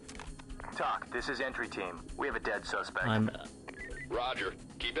 TOC, this is entry team. We have a dead suspect. Roger.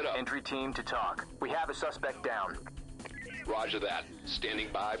 Keep it up. Entry team to TOC. We have a suspect down. Roger that. Standing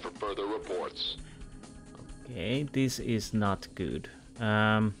by for further reports. Okay, this is not good.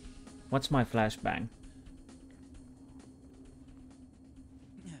 What's my flashbang?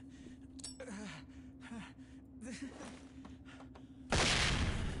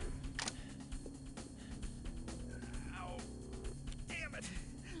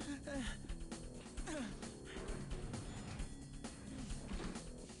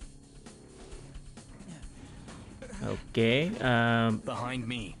 Okay, Behind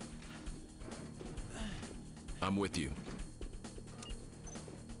me. I'm with you.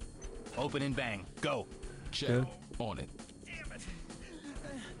 Open and bang. Go. Check. Good. On it.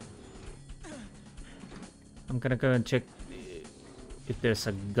 I'm gonna go and check if there's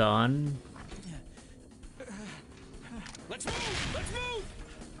a gun. Let's move! Let's move!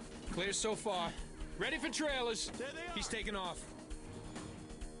 Clear so far. Ready for trailers. He's taking off.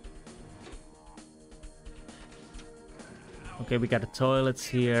 Okay, we got the toilets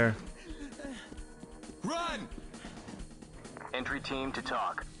here. Run! Entry team to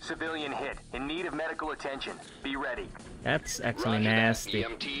talk. Civilian hit. In need of medical attention. Be ready. That's actually Roger that. nasty.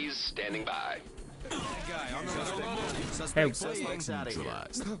 EMTs standing by. Guy on the road. Hey, Suspects out of here.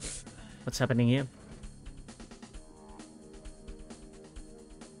 Neutralized. what's happening here?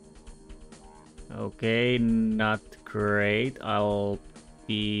 Okay, not great. I'll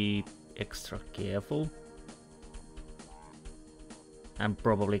be extra careful. I'm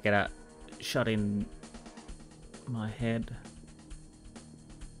probably gonna shot in my head.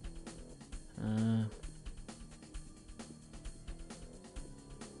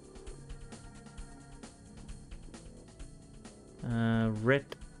 Red.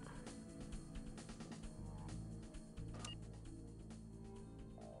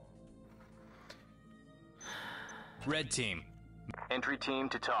 Red team. Entry team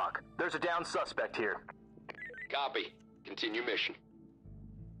to talk. There's a down suspect here. Copy. Continue mission.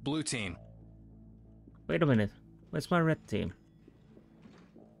 Blue team. Wait a minute. Where's my red team?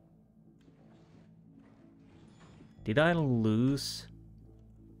 Did I lose?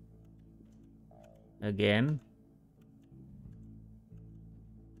 Again?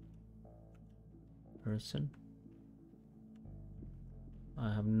 Person?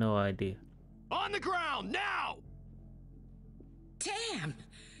 I have no idea. On the ground, now! Damn!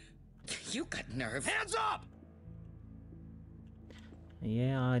 You got nerve. Hands up!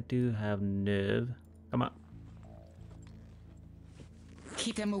 Yeah, I do have nerve. Come on.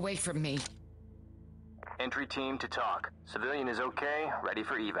 Keep him away from me. Entry team to talk. Civilian is okay. Ready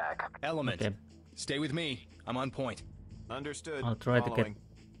for evac. Element. Okay. Stay with me. I'm on point. Understood. I'll try to get... Following.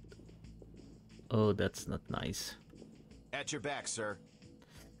 Oh, that's not nice. At your back, sir.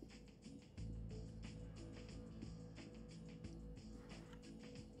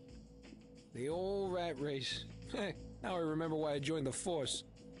 The old rat race. Now I remember why I joined the force.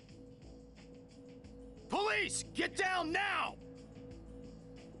 Police! Get down now!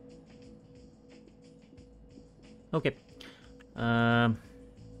 Okay. Oh,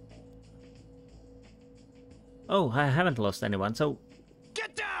 I haven't lost anyone, so...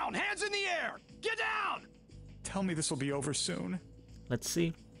 Get down! Hands in the air! Get down! Tell me this will be over soon. Let's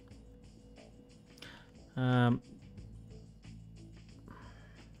see. Then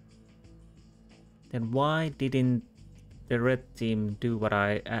why didn't the red team do what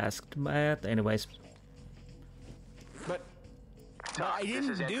I asked at? Anyways. But Talk. I This didn't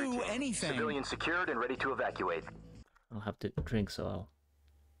is entry do team. anything. Civilian secured and ready to evacuate. I'll have to drink, so I'll...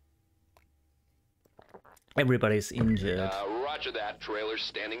 Everybody's injured. Roger that. Trailers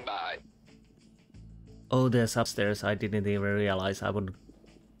standing by. Oh, there's upstairs. I didn't even realize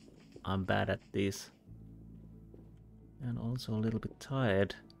I'm bad at this. And also a little bit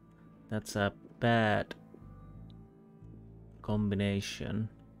tired. That's a bad combination.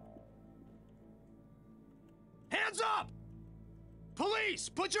 Hands up! Police!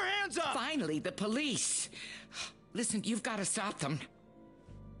 Put your hands up! Finally, the police. Listen, you've got to stop them.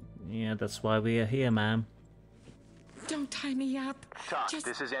 Yeah, that's why we are here, ma'am. Don't tie me up. Talk. Just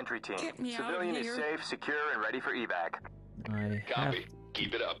This is entry team. get me out of Civilian is here. safe, secure, and ready for evac. I have Copy.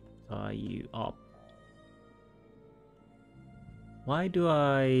 Keep it up. to tie you up. Why do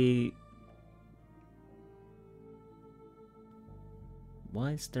I...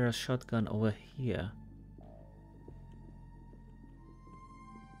 Why is there a shotgun over here?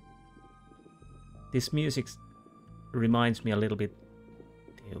 This music reminds me a little bit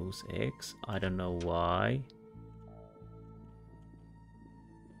Deus Ex. I don't know why.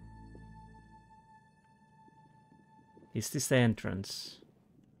 Is this the entrance?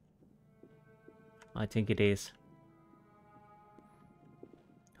 I think it is.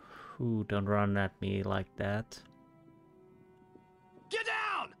 Ooh, don't run at me like that. Get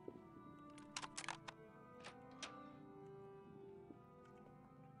down!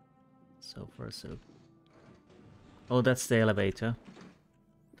 So far, so. Oh, that's the elevator.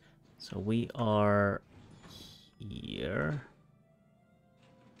 So we are here.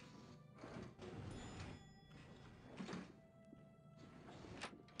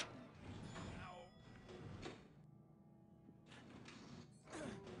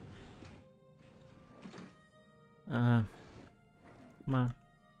 Come on.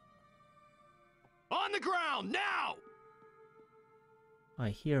 On the ground, now! I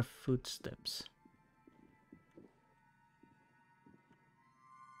hear footsteps.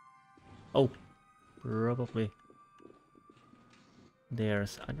 Oh, probably.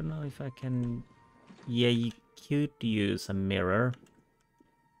 There's... I don't know if I can... Yeah, you could use a mirror.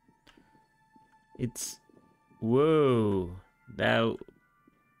 It's... Whoa! Now...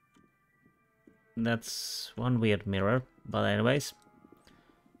 That's one weird mirror. But anyways...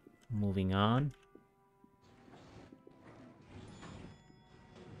 Moving on.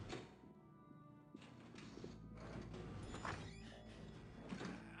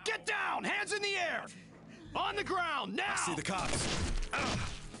 Get down! Hands in the air! On the ground, now! I see the cops.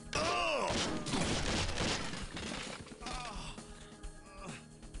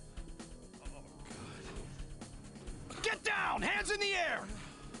 Get down! Hands in the air!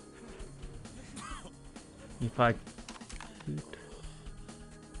 If I could...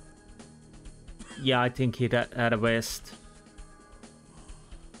 Yeah, I think he'd had a vest.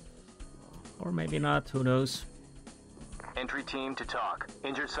 Or maybe not, who knows. Entry team to talk.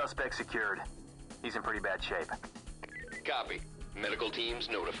 Injured suspect secured. He's in pretty bad shape. Copy. Medical teams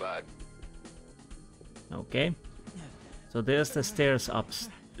notified. Okay. So there's the stairs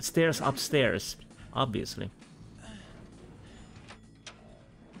upstairs, obviously.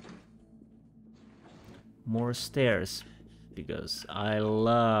 More stairs, because I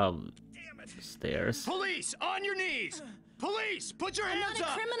love stairs. Police, on your knees! Police, put your hands up! I'm not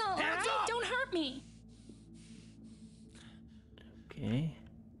a criminal, hands alright? up! Don't hurt me! Okay.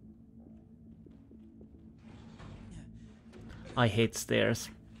 I hate stairs.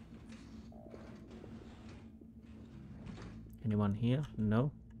 Anyone here?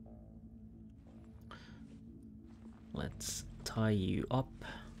 No. Let's tie you up.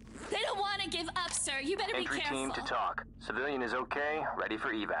 They don't want to give up, sir. You better be careful. Entry team to talk. Civilian is okay, ready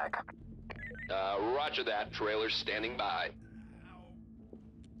for evac. Roger that. Trailer's standing by.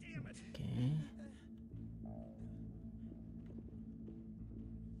 Okay.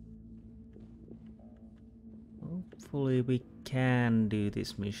 Hopefully we can do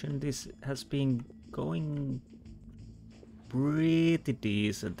this mission. This has been going pretty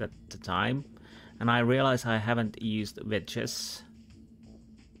decent at the time. And I realize I haven't used wedges.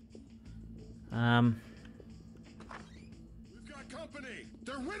 We've got company!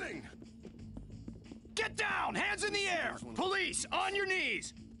 They're winning! Get down! Hands in the air! Police, on your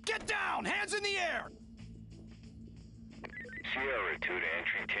knees! Get down! Hands in the air! Sierra 2 to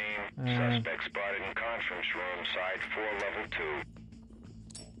entry team. Suspect spotted in conference room, side 4, level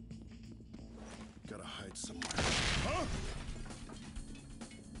 2. Gotta hide somewhere. Huh?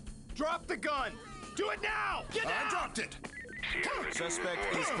 Drop the gun! Do it now! Get down! I dropped it! Suspect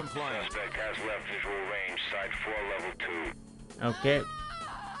is compliant. Suspect has left visual range, side 4, level 2. Okay.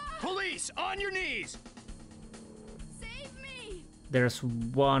 Police, on your knees! Save me! There's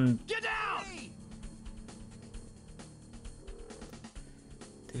one. Get down!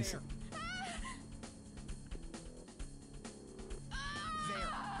 This...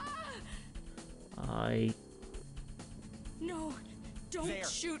 I... No, don't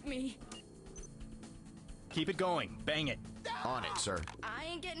shoot me. Keep it going. Bang it. On it, sir. I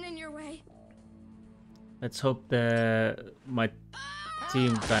ain't getting in your way. Let's hope my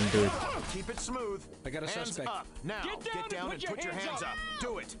team can do it. Keep it smooth. I got a hands suspect. Up. Now, get down and put your hands up.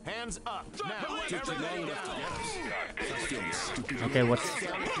 Do it. Hands up. Now, Take your long left to Okay, what's... Get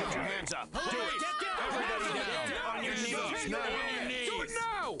down and put your hands up. Do it. Everybody down. On your knees. Now. On your knees.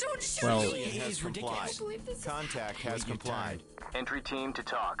 Don't shoot Well, me! Has complied. Contact has complied. Entry team to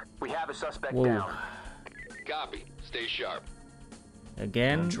talk. We have a suspect Whoa. down. Copy. Stay sharp.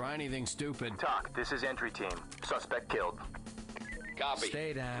 Again? Don't try anything stupid. Talk, this is entry team. Suspect killed. Copy.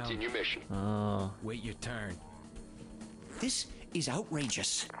 Stay down. Continue mission. Oh. Wait your turn. This is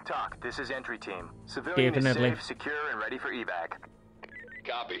outrageous. Talk, this is entry team. Civilian Definitely. is safe, secure, and ready for evac.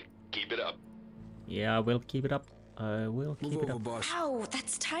 Copy. Keep it up. Yeah, I will keep it up. I will keep Move it over, up. boss. Ow,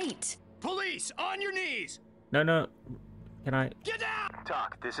 that's tight. Police, on your knees! No, no. Can I... Get down!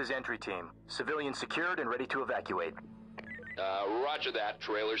 Talk, this is entry team. Civilian secured and ready to evacuate. Roger that.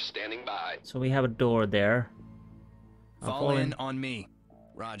 Trailer's standing by. So we have a door there. Fall in on me.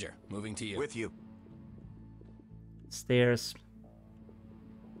 Roger. Moving to you. With you. Stairs.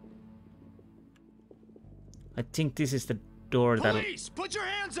 I think this is the door that. Police, put your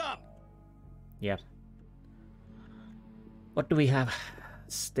hands up. Yeah. What do we have?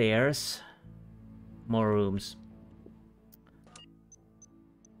 Stairs. More rooms.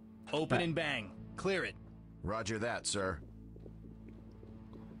 Open and bang. Clear it. Roger that, sir.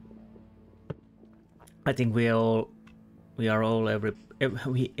 I think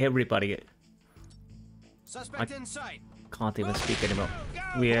everybody. Suspect in sight. Can't even speak anymore.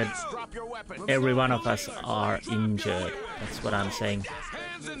 Every one of us are injured. That's what I'm saying.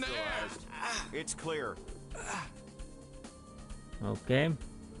 Hands in the air. It's clear. Okay.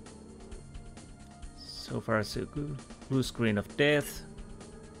 So far so good. Blue screen of death.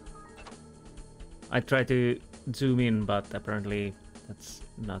 I try to zoom in, but apparently that's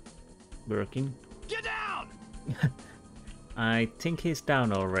not working. Get down! I think he's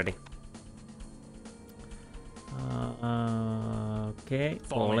down already. Okay,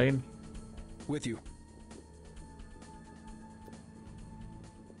 fall in. With you.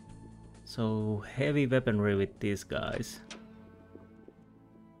 So heavy weaponry with these guys.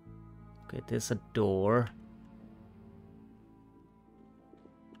 Okay, there's a door.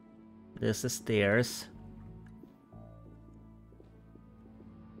 There's the stairs.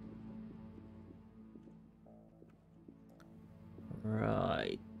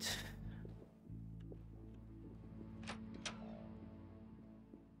 Right.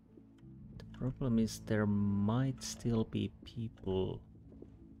 The problem is there might still be people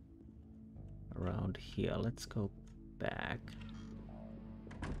around here. Let's go back.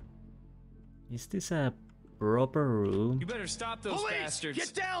 Is this a proper room? You better stop those Police, bastards.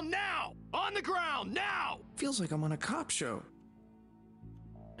 get down now! On the ground, now! Feels like I'm on a cop show.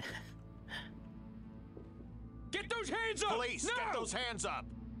 Get those hands up! Police, get those hands up!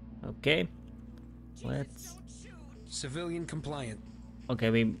 Okay. Let's. Civilian compliant. Okay,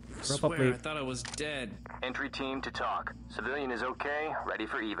 we probably. Swear, I thought I was dead. Entry team to talk. Civilian is okay, ready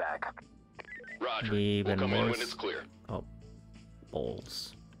for evac. Roger. Even We'll come in more when it's clear. Oh,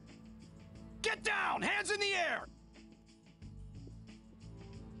 balls. Get down! Hands in the air!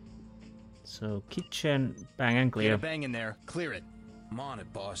 So kitchen, bang and Get clear. a bang in there. Clear it. I'm on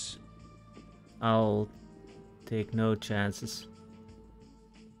it, boss. I'll take no chances.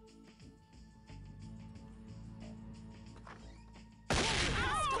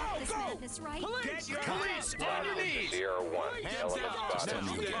 This right? Get your police on your knees! Sierra 1. Hands down!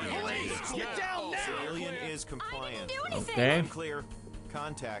 Police, get down now! Civilian is compliant. Okay. Clear.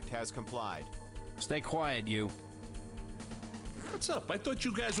 Contact has complied. Stay quiet, you. What's up? I thought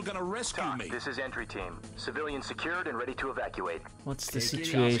you guys were gonna rescue Talk, me. this is entry team. Civilian secured and ready to evacuate. What's the Take it easy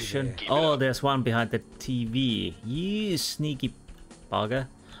situation? there. Keep it Oh, up. there's one behind the TV. You sneaky bugger.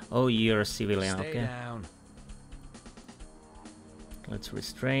 Oh, you're a civilian. Stay Okay. down. Let's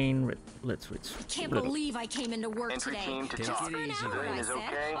restrain. Let's I restrain. can't believe I came into work Entry today. team to Just talk. for an hour, Civilian I is said.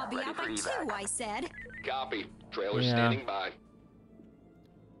 okay, I'll be ready out for by evac. 2, I said. Copy. Trailer Yeah. standing by.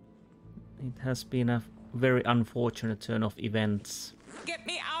 It has been a very unfortunate turn of events. Get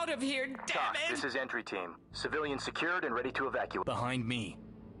me out of here, damn Talk, it! this is entry team. Civilian secured and ready to evacuate. Behind me.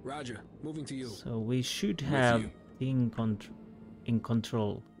 Roger. Moving to you. So we should have you. in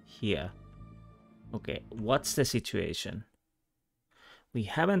control here. Okay, what's the situation? We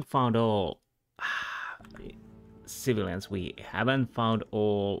haven't found all civilians. We haven't found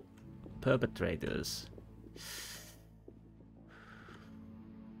all perpetrators.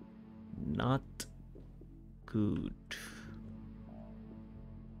 Not good.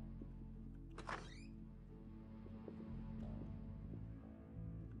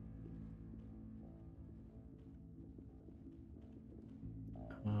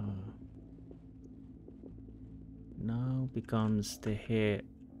 Now becomes the hair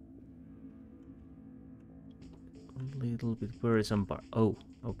a little bit worrisome part. Oh,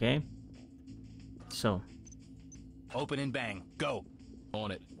 okay. So Open and bang. Go.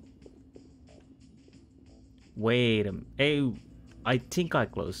 On it. wait a minute. Oh, I think I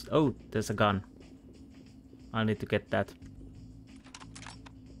closed. Oh, there's a gun. I need to get that.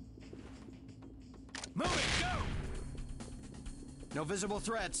 Move it. Go. No visible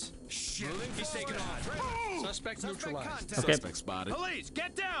threats. Shit. He's taking off. Suspect neutralized. Okay. Suspect spotted. Police,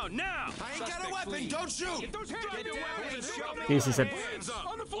 get down now! I ain't got a weapon. Don't shoot. Get those hands on your weapons. This is a Hands up.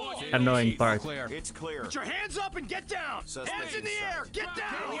 On the floor. annoying part. Clear. It's clear. Put your hands up and get down! Suspect Hands in the air! Get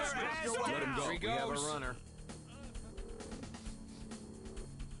down! Let him go. Here he We have a goes. runner.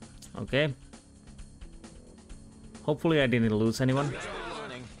 Okay. Hopefully I didn't lose anyone.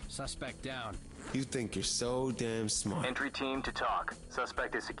 Suspect down. You think you're so damn smart. Entry team to talk.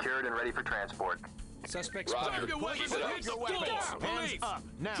 Suspect is secured and ready for transport. Suspect Drop spotted. your weapons! Hit the floor! Police! Up,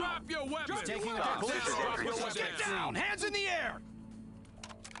 now. Drop your weapons! Taking Down. police Drop your officers. weapons. Get down! Hands in the air!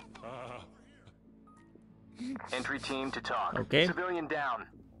 Entry team to talk. Okay. Civilian down,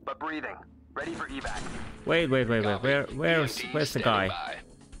 but breathing. Ready for evac. Wait. Where's the guy?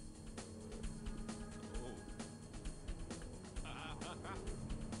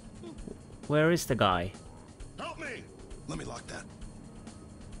 Where is the guy? Help me! Let me lock that.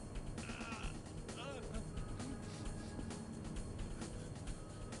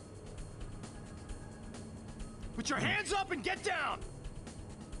 Put your hands up and get down!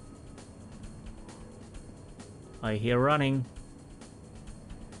 I hear running.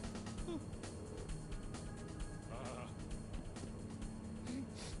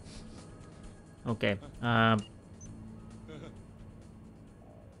 Okay.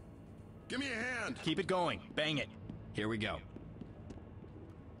 Give me a hand. Keep it going. Bang it. Here we go.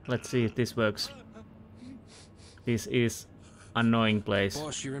 Let's see if this works. This is annoying place.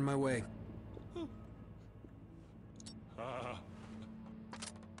 Boss, you're in my way.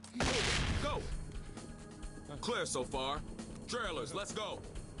 Go! Clear so far. Trailers, let's go.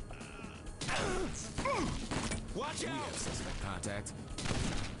 Watch out! Suspect contact.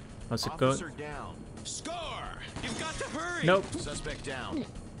 How's it going? Officer down. Score! You've got to hurry! Nope. Suspect down.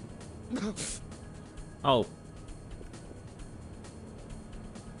 Oh.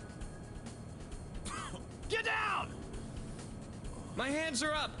 Get down! My hands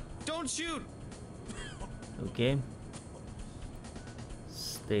are up. Don't shoot. Okay.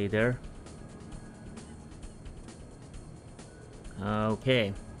 Stay there.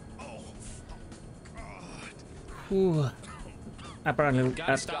 Okay. Whew. Apparently,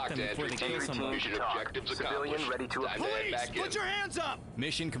 Gotta stop them before they kill someone. Mission objectives Civilian ready to Police! Put your hands up!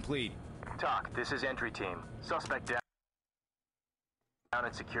 Mission complete. talk. This is entry team. Suspect down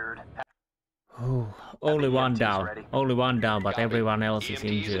and secured. Ooh, only one down. Only one down, but everyone else is EMTs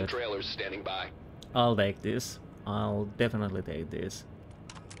and injured. trailers standing by. I'll take this. I'll definitely take this.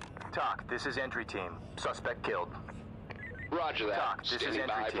 Talk. This is entry team. Suspect killed. Roger that. Talk. This is Standing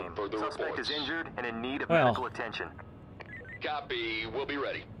by entry for team. further Suspect reports. is injured and in need of Well. medical attention. Copy. We'll be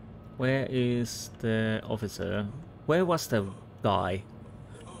ready. Where is the officer? Where was the guy?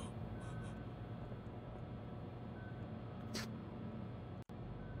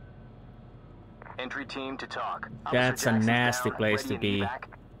 Entry team to talk. That's Officer a Jackson's nasty down, place ready to and be. evac.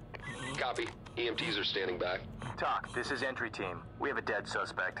 Copy. EMTs are standing by. Talk. This is entry team. We have a dead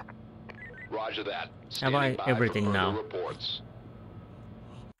suspect. Roger that. Have Standing I by everything for further now? reports.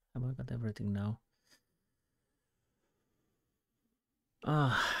 Have I got everything now?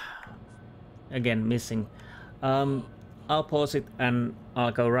 Ah, again missing. I'll pause it and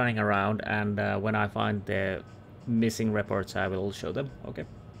I'll go running around, and when I find the missing reports, I will show them. Okay.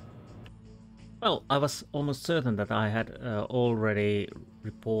 Well, I was almost certain that I had already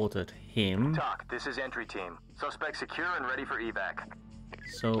reported him. Talk. This is entry team. Suspect secure and ready for evac.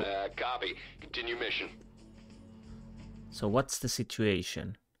 So, Copy. Continue mission. so what's the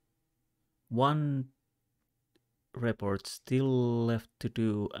situation? One report still left to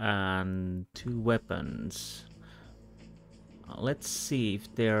do and 2 weapons. Let's see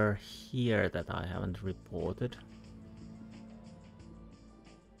if they're here that I haven't reported.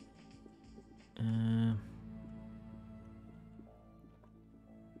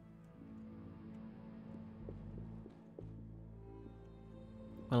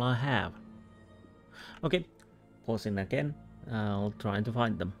 Well, I have. Okay, pausing again. I'll try to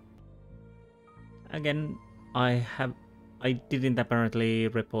find them. Again, I didn't apparently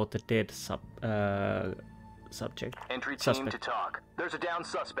report the dead subject. Entry team Suspect. to talk. There's a down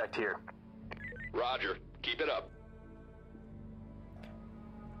suspect here. Roger. Keep it up.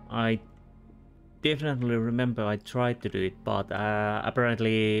 I definitely remember I tried to do it, but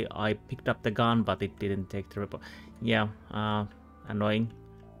apparently I picked up the gun, but it didn't take the report. Yeah, annoying.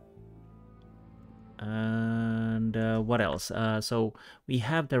 And what else? So we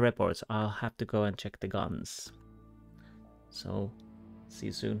have the reports. I'll have to go and check the guns. So, see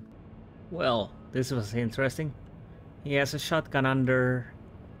you soon. Well, this was interesting. He has a shotgun under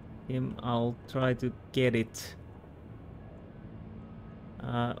him. I'll try to get it.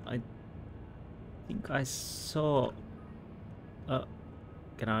 I think I saw...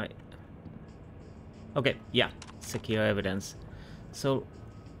 can I... Okay, yeah. Secure evidence. So,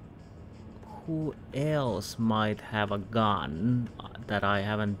 who else might have a gun that I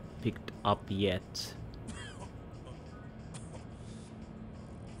haven't picked up yet?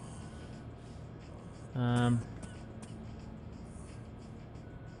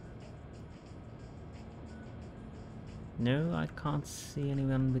 No, I can't see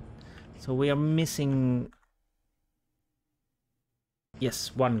anyone with So we are missing...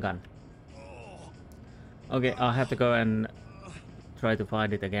 Yes, one gun. Okay, I'll have to go and try to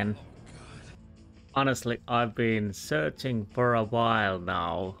find it again. Honestly, I've been searching for a while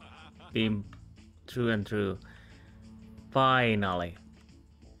now. Been through and through. Finally.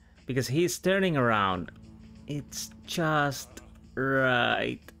 Because he's turning around. It's just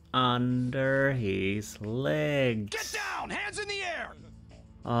right under his legs. Get down! Hands in the air!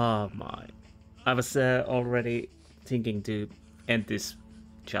 Oh my. I was already thinking to end this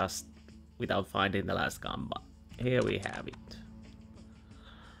just without finding the last gun, but here we have it.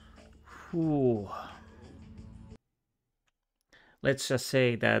 Whew. Let's just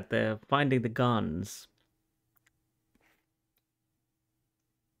say that finding the guns,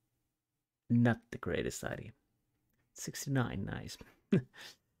 not the greatest idea. 69, nice.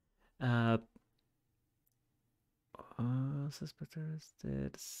 Suspect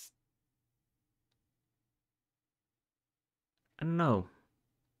arrested. I don't know.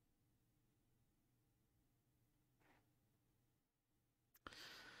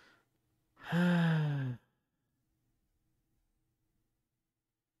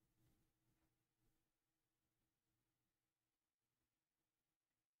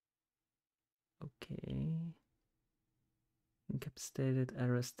 Okay. Incapacitated,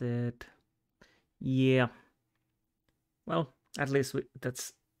 arrested. Yeah. Well, at least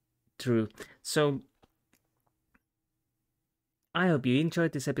that's true. So, I hope you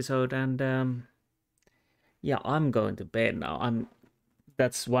enjoyed this episode, and yeah, I'm going to bed now.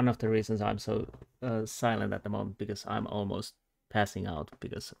 That's one of the reasons I'm so silent at the moment, because I'm almost passing out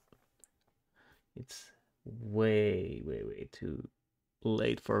because it's way too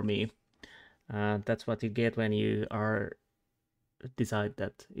late for me. That's what you get when you decide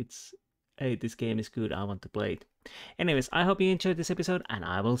that hey, this game is good, I want to play it. Anyways, I hope you enjoyed this episode, and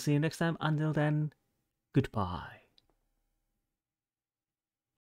I will see you next time. Until then, goodbye.